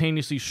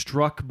simultaneously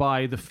struck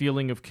by the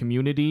feeling of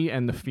community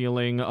and the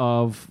feeling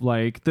of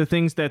like the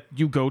things that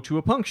you go to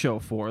a punk show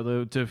for,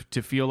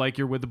 to feel like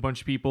you're with a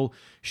bunch of people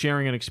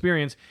sharing an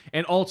experience,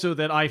 and also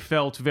that I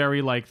felt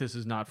very like this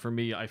is not for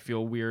me. I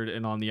feel weird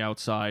and on the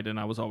outside, and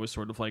I was always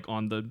sort of like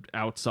on the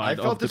outside.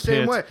 I felt of the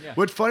same pit. way. Yeah.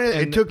 What's funny,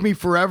 it took me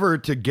forever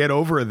to get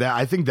over that.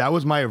 I think that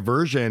was my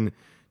aversion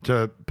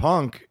to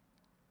punk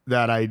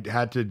that I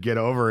had to get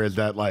over, is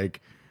that like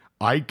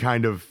I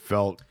kind of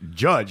felt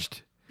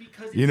judged.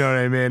 You know what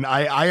I mean?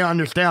 I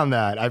understand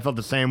that. I felt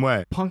the same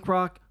way. Punk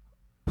rock,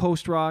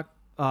 post rock,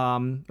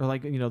 or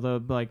like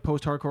the like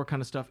post hardcore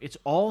kind of stuff. It's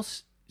all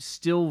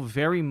still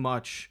very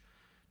much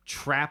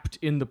trapped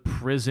in the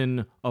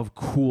prison of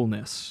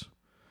coolness.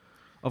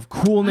 I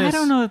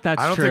don't know if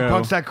that's I don't true. think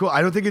punk's that cool.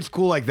 I don't think it's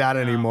cool like that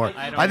anymore.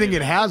 I think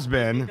it has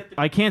been.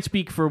 I can't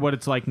speak for what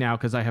it's like now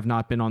because I have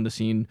not been on the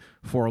scene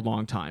for a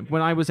long time.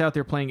 When I was out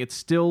there playing, it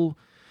still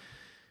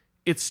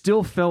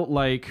felt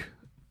like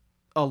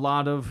a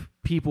lot of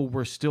people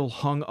were still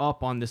hung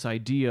up on this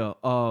idea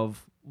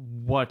of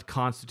what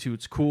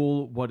constitutes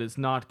cool, what is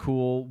not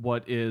cool,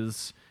 it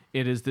is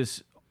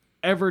this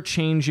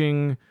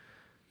ever-changing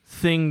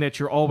thing that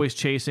you're always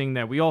chasing,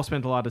 that we all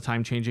spent a lot of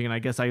time changing. And I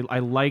guess I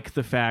like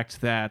the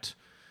fact that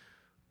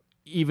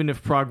even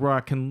if prog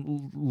rock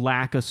can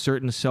lack a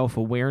certain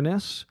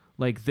self-awareness,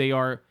 like they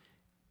are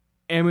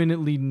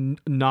eminently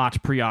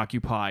not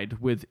preoccupied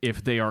with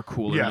if they are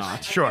cool or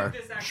not. Sure.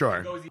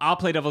 I'll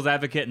play devil's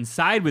advocate and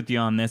side with you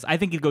on this. I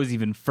think it goes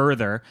even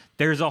further.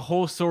 There's a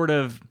whole sort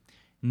of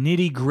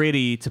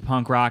nitty-gritty to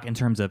punk rock in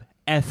terms of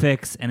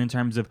ethics and in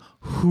terms of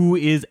who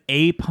is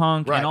a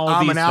punk Right. and all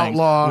I'm these an things.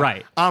 outlaw.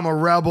 Right. I'm a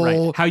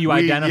rebel. Right. How you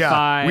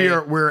identify.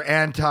 We're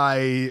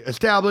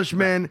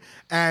anti-establishment,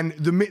 and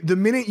the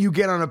minute you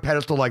get on a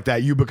pedestal like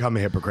that, you become a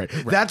hypocrite.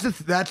 Right. That's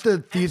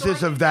the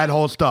thesis of that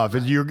whole stuff.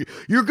 Is you're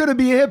going to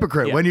be a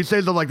hypocrite when you say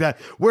something like that.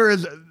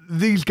 Whereas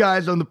these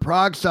guys on the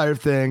prog side of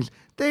things,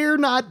 they are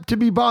not to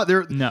be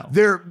bothered.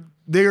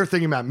 They are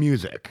thinking about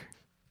music.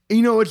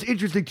 What's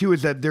interesting too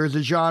is that there's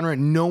a genre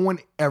no one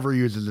ever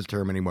uses this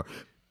term anymore.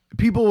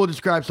 People will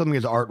describe something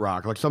as art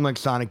rock, like something like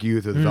Sonic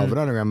Youth or the Velvet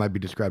Underground might be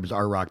described as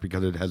art rock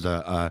because it has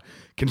a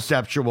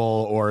conceptual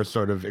or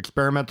sort of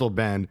experimental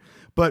bend.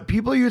 But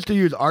people used to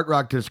use art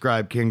rock to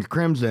describe King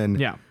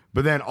Crimson,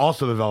 but then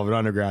also the Velvet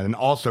Underground and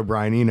also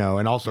Brian Eno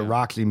and also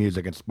Roxy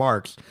Music and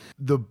Sparks.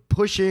 The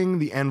pushing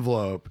the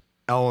envelope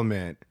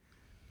element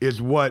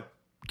is what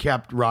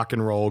kept rock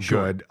and roll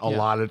good a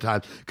lot of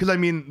times. Because, I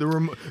mean, the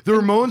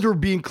Ramones were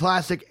being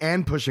classic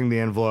and pushing the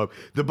envelope.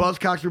 The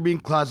Buzzcocks were being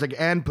classic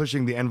and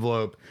pushing the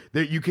envelope.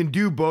 That you can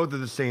do both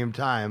at the same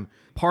time.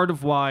 Part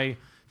of why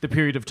the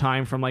period of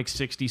time from like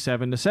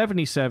 67 to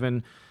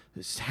 77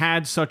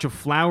 had such a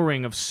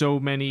flowering of so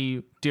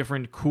many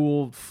different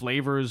cool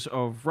flavors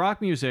of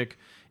rock music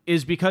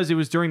is because it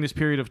was during this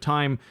period of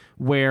time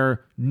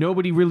where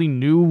nobody really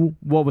knew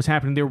what was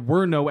happening. There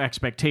were no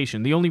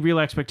expectation. The only real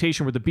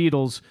expectation were the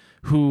Beatles,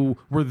 who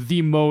were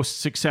the most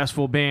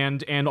successful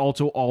band and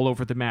also all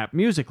over the map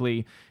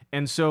musically.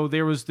 And so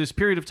there was this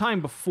period of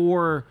time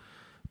before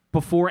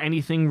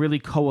anything really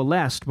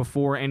coalesced,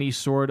 before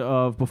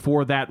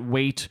that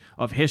weight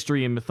of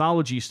history and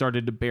mythology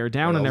started to bear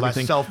down on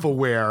everything. Less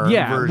self-aware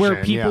version,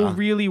 where people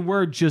really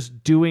were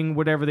just doing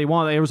whatever they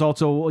wanted. There was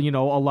also, a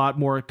lot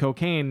more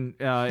cocaine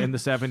in the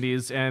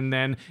 70s,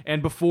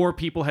 and before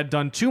people had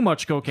done too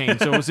much cocaine.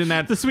 So it was in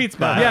that the sweet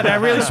spot. Yeah,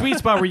 that really sweet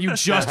spot where you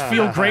just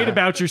feel great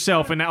about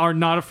yourself and are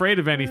not afraid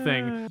of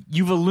anything.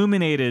 You've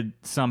illuminated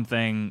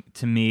something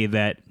to me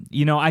that,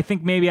 I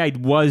think maybe I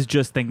was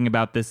just thinking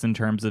about this in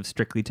terms of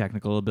strictly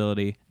technical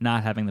ability,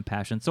 not having the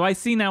passion. So I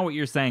see now what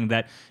you're saying,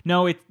 that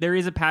no, there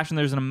is a passion,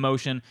 there's an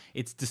emotion,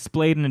 it's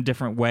displayed in a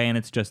different way, and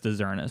it's just as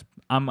earnest.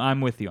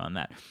 I'm with you on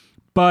that.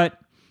 But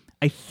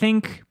I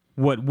think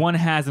what one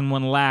has and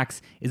one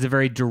lacks is a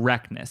very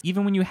directness.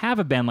 Even when you have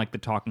a band like the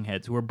Talking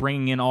Heads, who are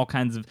bringing in all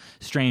kinds of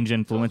strange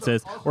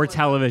influences, or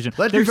television.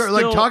 Let's be fair,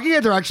 like Talking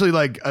Heads are actually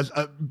like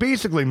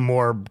basically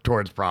more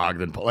towards prog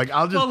than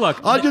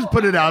I'll just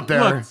put it out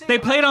there. Look, they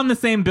played on the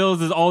same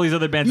bills as all these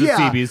other bands at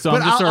CBs, so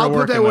I'm just sort of I'll put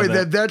working that way. with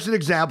it. That's an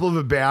example of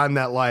a band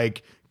that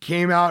like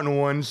came out in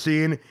one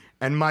scene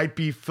and might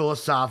be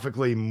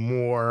philosophically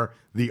more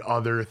the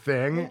other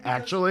thing,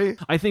 actually.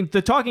 I think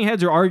the Talking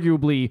Heads are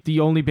arguably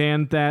the only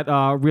band that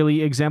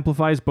really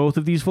exemplifies both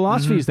of these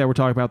philosophies that we're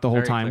talking about the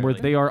whole time, where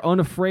they are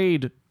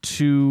unafraid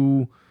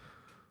to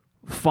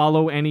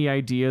follow any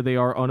idea. They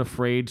are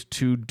unafraid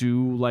to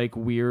do like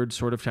weird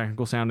sort of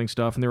technical sounding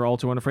stuff, and they're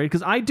also unafraid,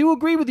 because I do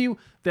agree with you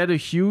that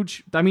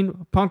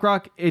punk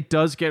rock, it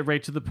does get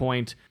right to the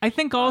point. I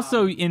think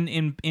also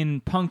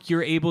in punk,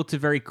 you're able to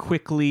very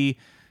quickly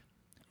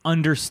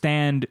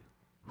understand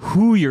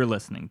who you're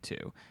listening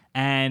to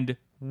and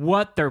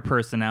what their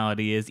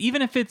personality is,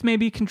 even if it's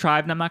maybe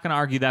contrived, and I'm not going to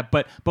argue that,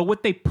 but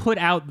what they put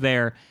out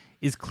there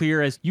is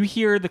clear as you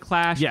hear the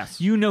Clash, Yes,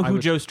 you know who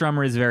Joe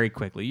Strummer is very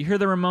quickly. You hear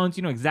the Ramones,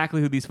 you know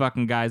exactly who these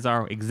fucking guys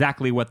are,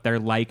 exactly what they're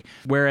like.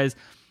 Whereas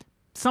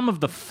some of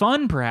the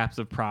fun, perhaps,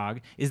 of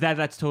prog is that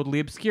that's totally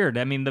obscured.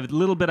 I mean, the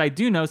little bit I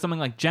do know, something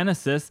like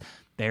Genesis,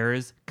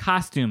 there's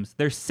costumes,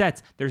 there's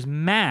sets, there's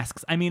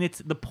masks. I mean,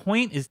 the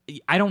point is,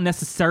 I don't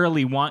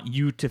necessarily want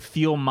you to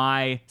feel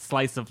my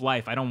slice of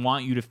life. I don't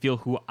want you to feel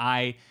who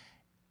I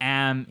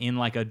am in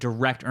like a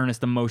direct,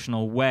 earnest,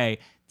 emotional way.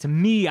 To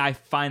me, I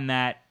find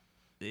that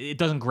it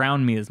doesn't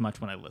ground me as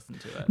much when I listen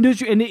to it. No,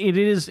 and it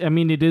is. I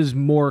mean, it is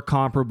more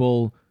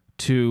comparable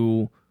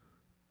to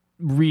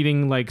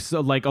reading like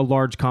a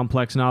large,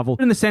 complex novel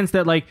in the sense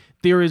that like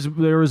there is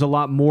a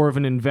lot more of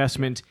an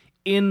investment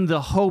in the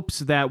hopes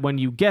that when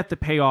you get the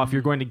payoff,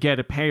 you're going to get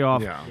a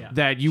payoff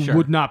that you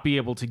would not be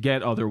able to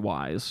get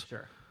otherwise.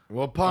 Sure.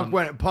 Well,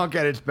 punk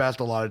at its best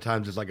a lot of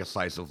times is like a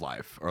slice of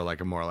life, or like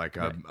a more like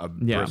a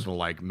personal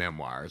like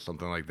memoir or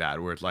something like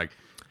that, where it's like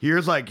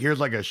here's like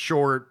a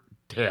short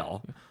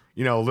tale,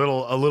 you know,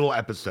 a little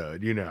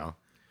episode, you know,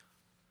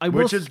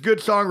 which is good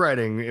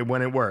songwriting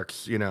when it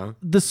works, you know.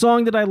 The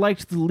song that I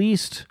liked the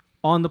least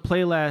on the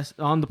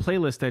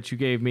playlist that you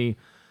gave me,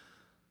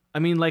 I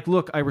mean, like,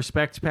 look, I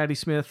respect Patti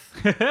Smith.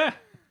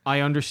 I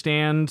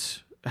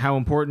understand how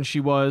important she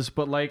was,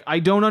 but like, I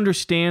don't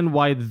understand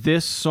why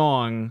this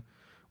song,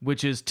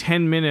 which is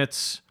 10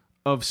 minutes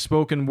of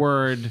spoken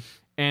word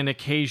and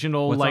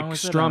occasional like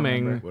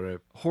strumming,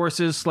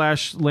 horses /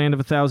 Land of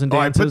a Thousand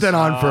Dances. I put that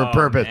on for a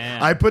purpose.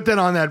 Man. I put that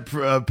on that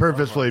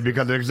purposefully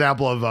because an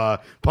example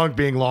of punk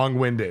being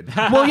long-winded.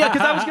 Well, yeah,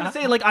 because I was going to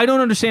say, like, I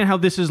don't understand how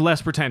this is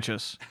less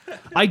pretentious.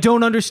 I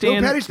don't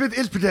understand. No, Patti Smith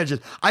is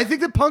pretentious. I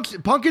think that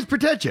punk is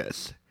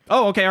pretentious.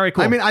 Oh, okay, all right,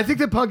 cool. I mean, I think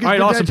that punk is all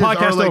right, awesome.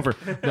 pretentious.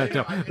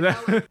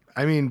 Podcast over.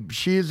 I mean,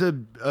 she's a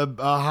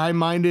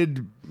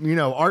high-minded, you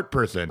know, art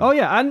person. Oh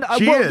yeah, and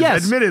she well, is,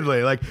 yes.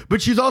 Admittedly, like,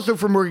 but she's also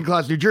from working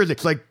class New Jersey.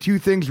 It's like two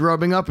things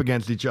rubbing up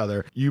against each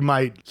other. You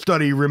might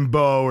study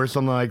Rimbaud or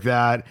something like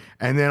that,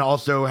 and then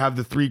also have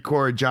the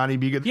 3-chord Johnny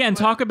B. Good. Yeah, and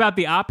talk about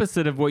the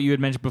opposite of what you had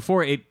mentioned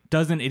before. It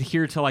doesn't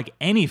adhere to like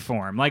any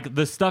form. Like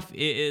the stuff,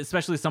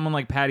 especially someone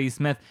like Patti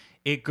Smith,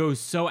 it goes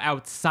so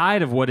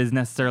outside of what is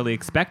necessarily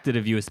expected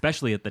of you,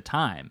 especially at the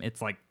time.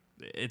 It's like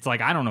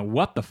I don't know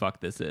what the fuck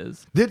this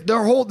is. There's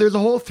a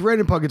whole thread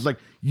in punk. It's like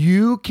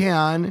you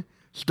can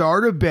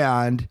start a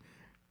band,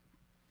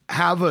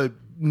 have a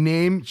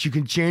name. You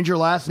can change your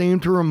last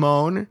name to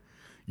Ramone.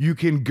 You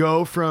can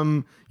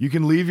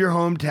leave your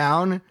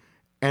hometown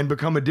and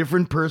become a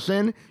different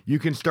person. You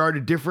can start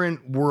a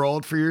different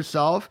world for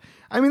yourself.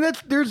 I mean,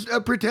 there's a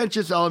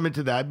pretentious element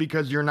to that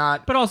because you're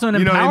not, but also an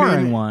you know what I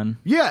empowering mean? one.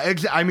 Yeah,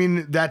 I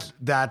mean, that's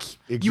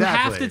exactly. You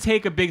have to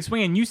take a big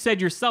swing, and you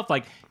said yourself,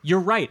 like, you're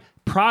right.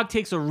 Prog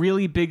takes a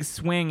really big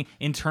swing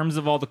in terms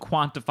of all the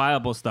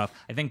quantifiable stuff.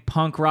 I think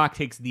punk rock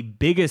takes the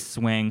biggest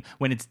swing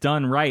when it's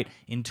done right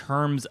in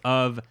terms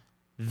of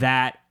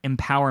that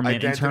empowerment,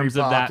 identity, in terms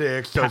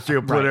politics, of that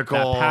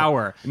sociopolitical that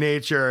power,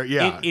 nature.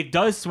 Yeah, it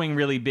does swing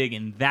really big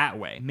in that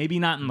way. Maybe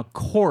not in the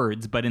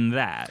chords, but in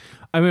that.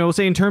 I mean, I will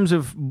say in terms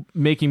of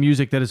making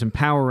music that is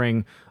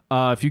empowering.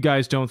 If you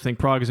guys don't think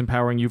prog is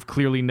empowering, you've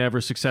clearly never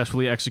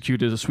successfully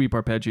executed a sweep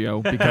arpeggio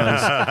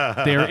because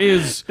there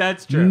is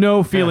That's true.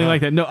 no feeling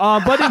like that. No,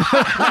 but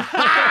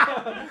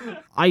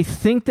I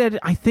think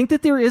that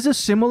there is a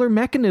similar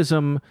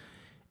mechanism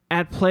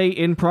at play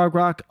in prog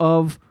rock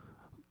of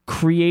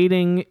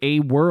creating a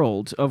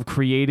world, of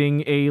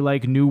creating a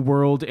like new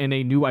world and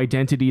a new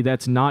identity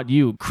that's not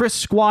you. Chris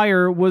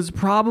Squire was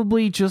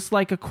probably just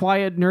like a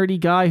quiet, nerdy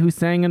guy who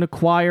sang in a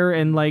choir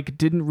and like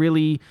didn't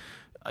really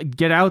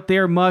get out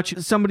there much.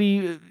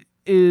 Somebody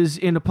is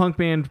in a punk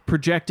band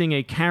projecting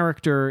a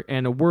character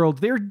and a world.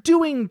 They're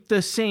doing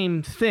the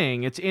same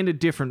thing. It's in a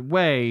different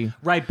way.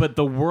 Right, but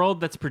the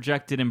world that's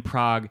projected in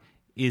prog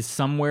is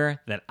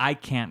somewhere that I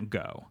can't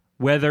go,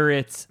 whether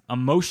it's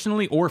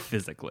emotionally or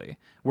physically.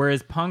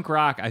 Whereas punk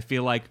rock, I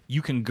feel like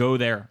you can go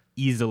there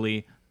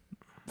easily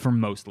for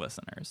most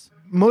listeners.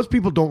 Most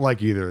people don't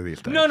like either of these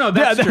things. No,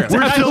 that's true.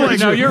 We're still like,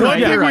 no, you're one right.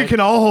 thing You're we right. can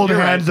all hold You're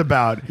hands right.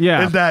 about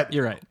is that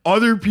You're right.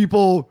 other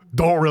people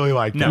don't really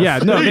like them. Yeah,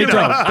 no, they You know?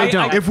 don't. They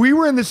don't. If we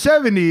were in the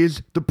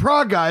 70s, the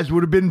prog guys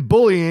would have been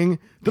bullying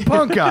the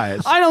punk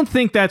guys. I don't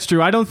think that's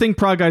true. I don't think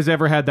prog guys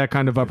ever had that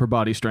kind of upper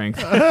body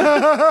strength.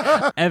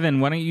 Evan,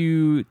 why don't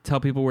you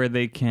tell people where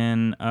they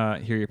can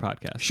hear your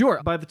podcast?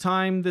 Sure. By the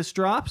time this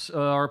drops,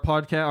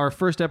 our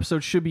first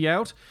episode should be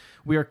out.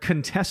 We are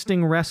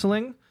contesting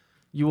wrestling.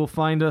 You will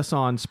find us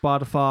on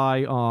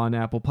Spotify, on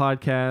Apple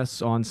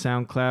Podcasts, on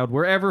SoundCloud,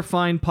 wherever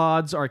fine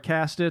pods are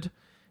casted.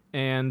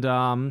 And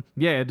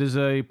it is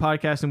a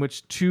podcast in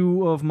which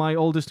two of my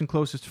oldest and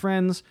closest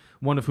friends,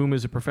 one of whom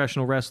is a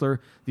professional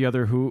wrestler, the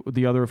other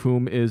of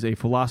whom is a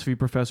philosophy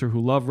professor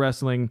who love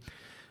wrestling.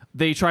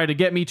 They try to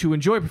get me to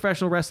enjoy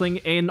professional wrestling,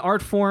 an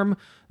art form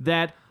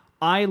that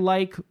I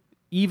like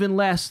even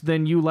less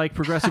than you like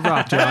progressive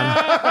rock,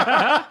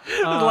 John. There's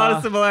a lot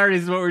of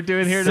similarities to what we're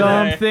doing here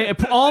today.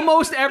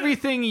 Almost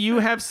everything you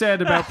have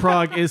said about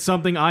prog is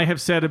something I have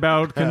said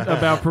about These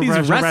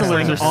progressive wrestlers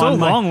wrestling. are so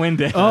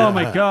long-winded. Oh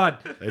my god,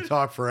 They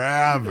talk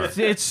forever.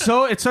 it's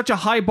such a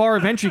high bar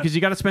of entry because you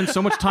got to spend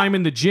so much time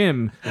in the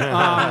gym.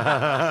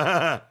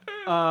 But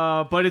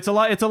it's a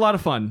lot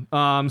of fun.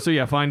 So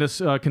yeah, find us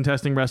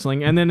contesting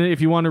wrestling, and then if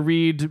you want to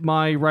read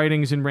my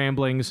writings and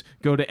ramblings,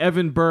 go to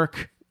Evan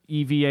Burke,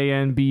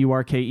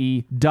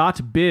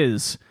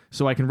 EvanBurke.biz,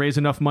 so I can raise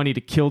enough money to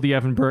kill the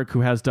Evan Burke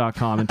who has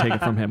 .com and take it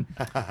from him.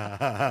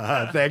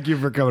 Thank you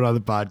for coming on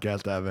the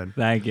podcast, Evan.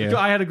 Thank you.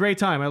 I had a great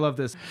time. I love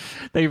this.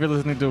 Thank you for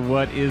listening to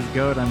What is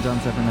GOAT. I'm John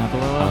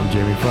Sefernapolillo. I'm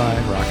Jamie Fry.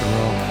 Rock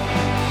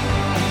and roll.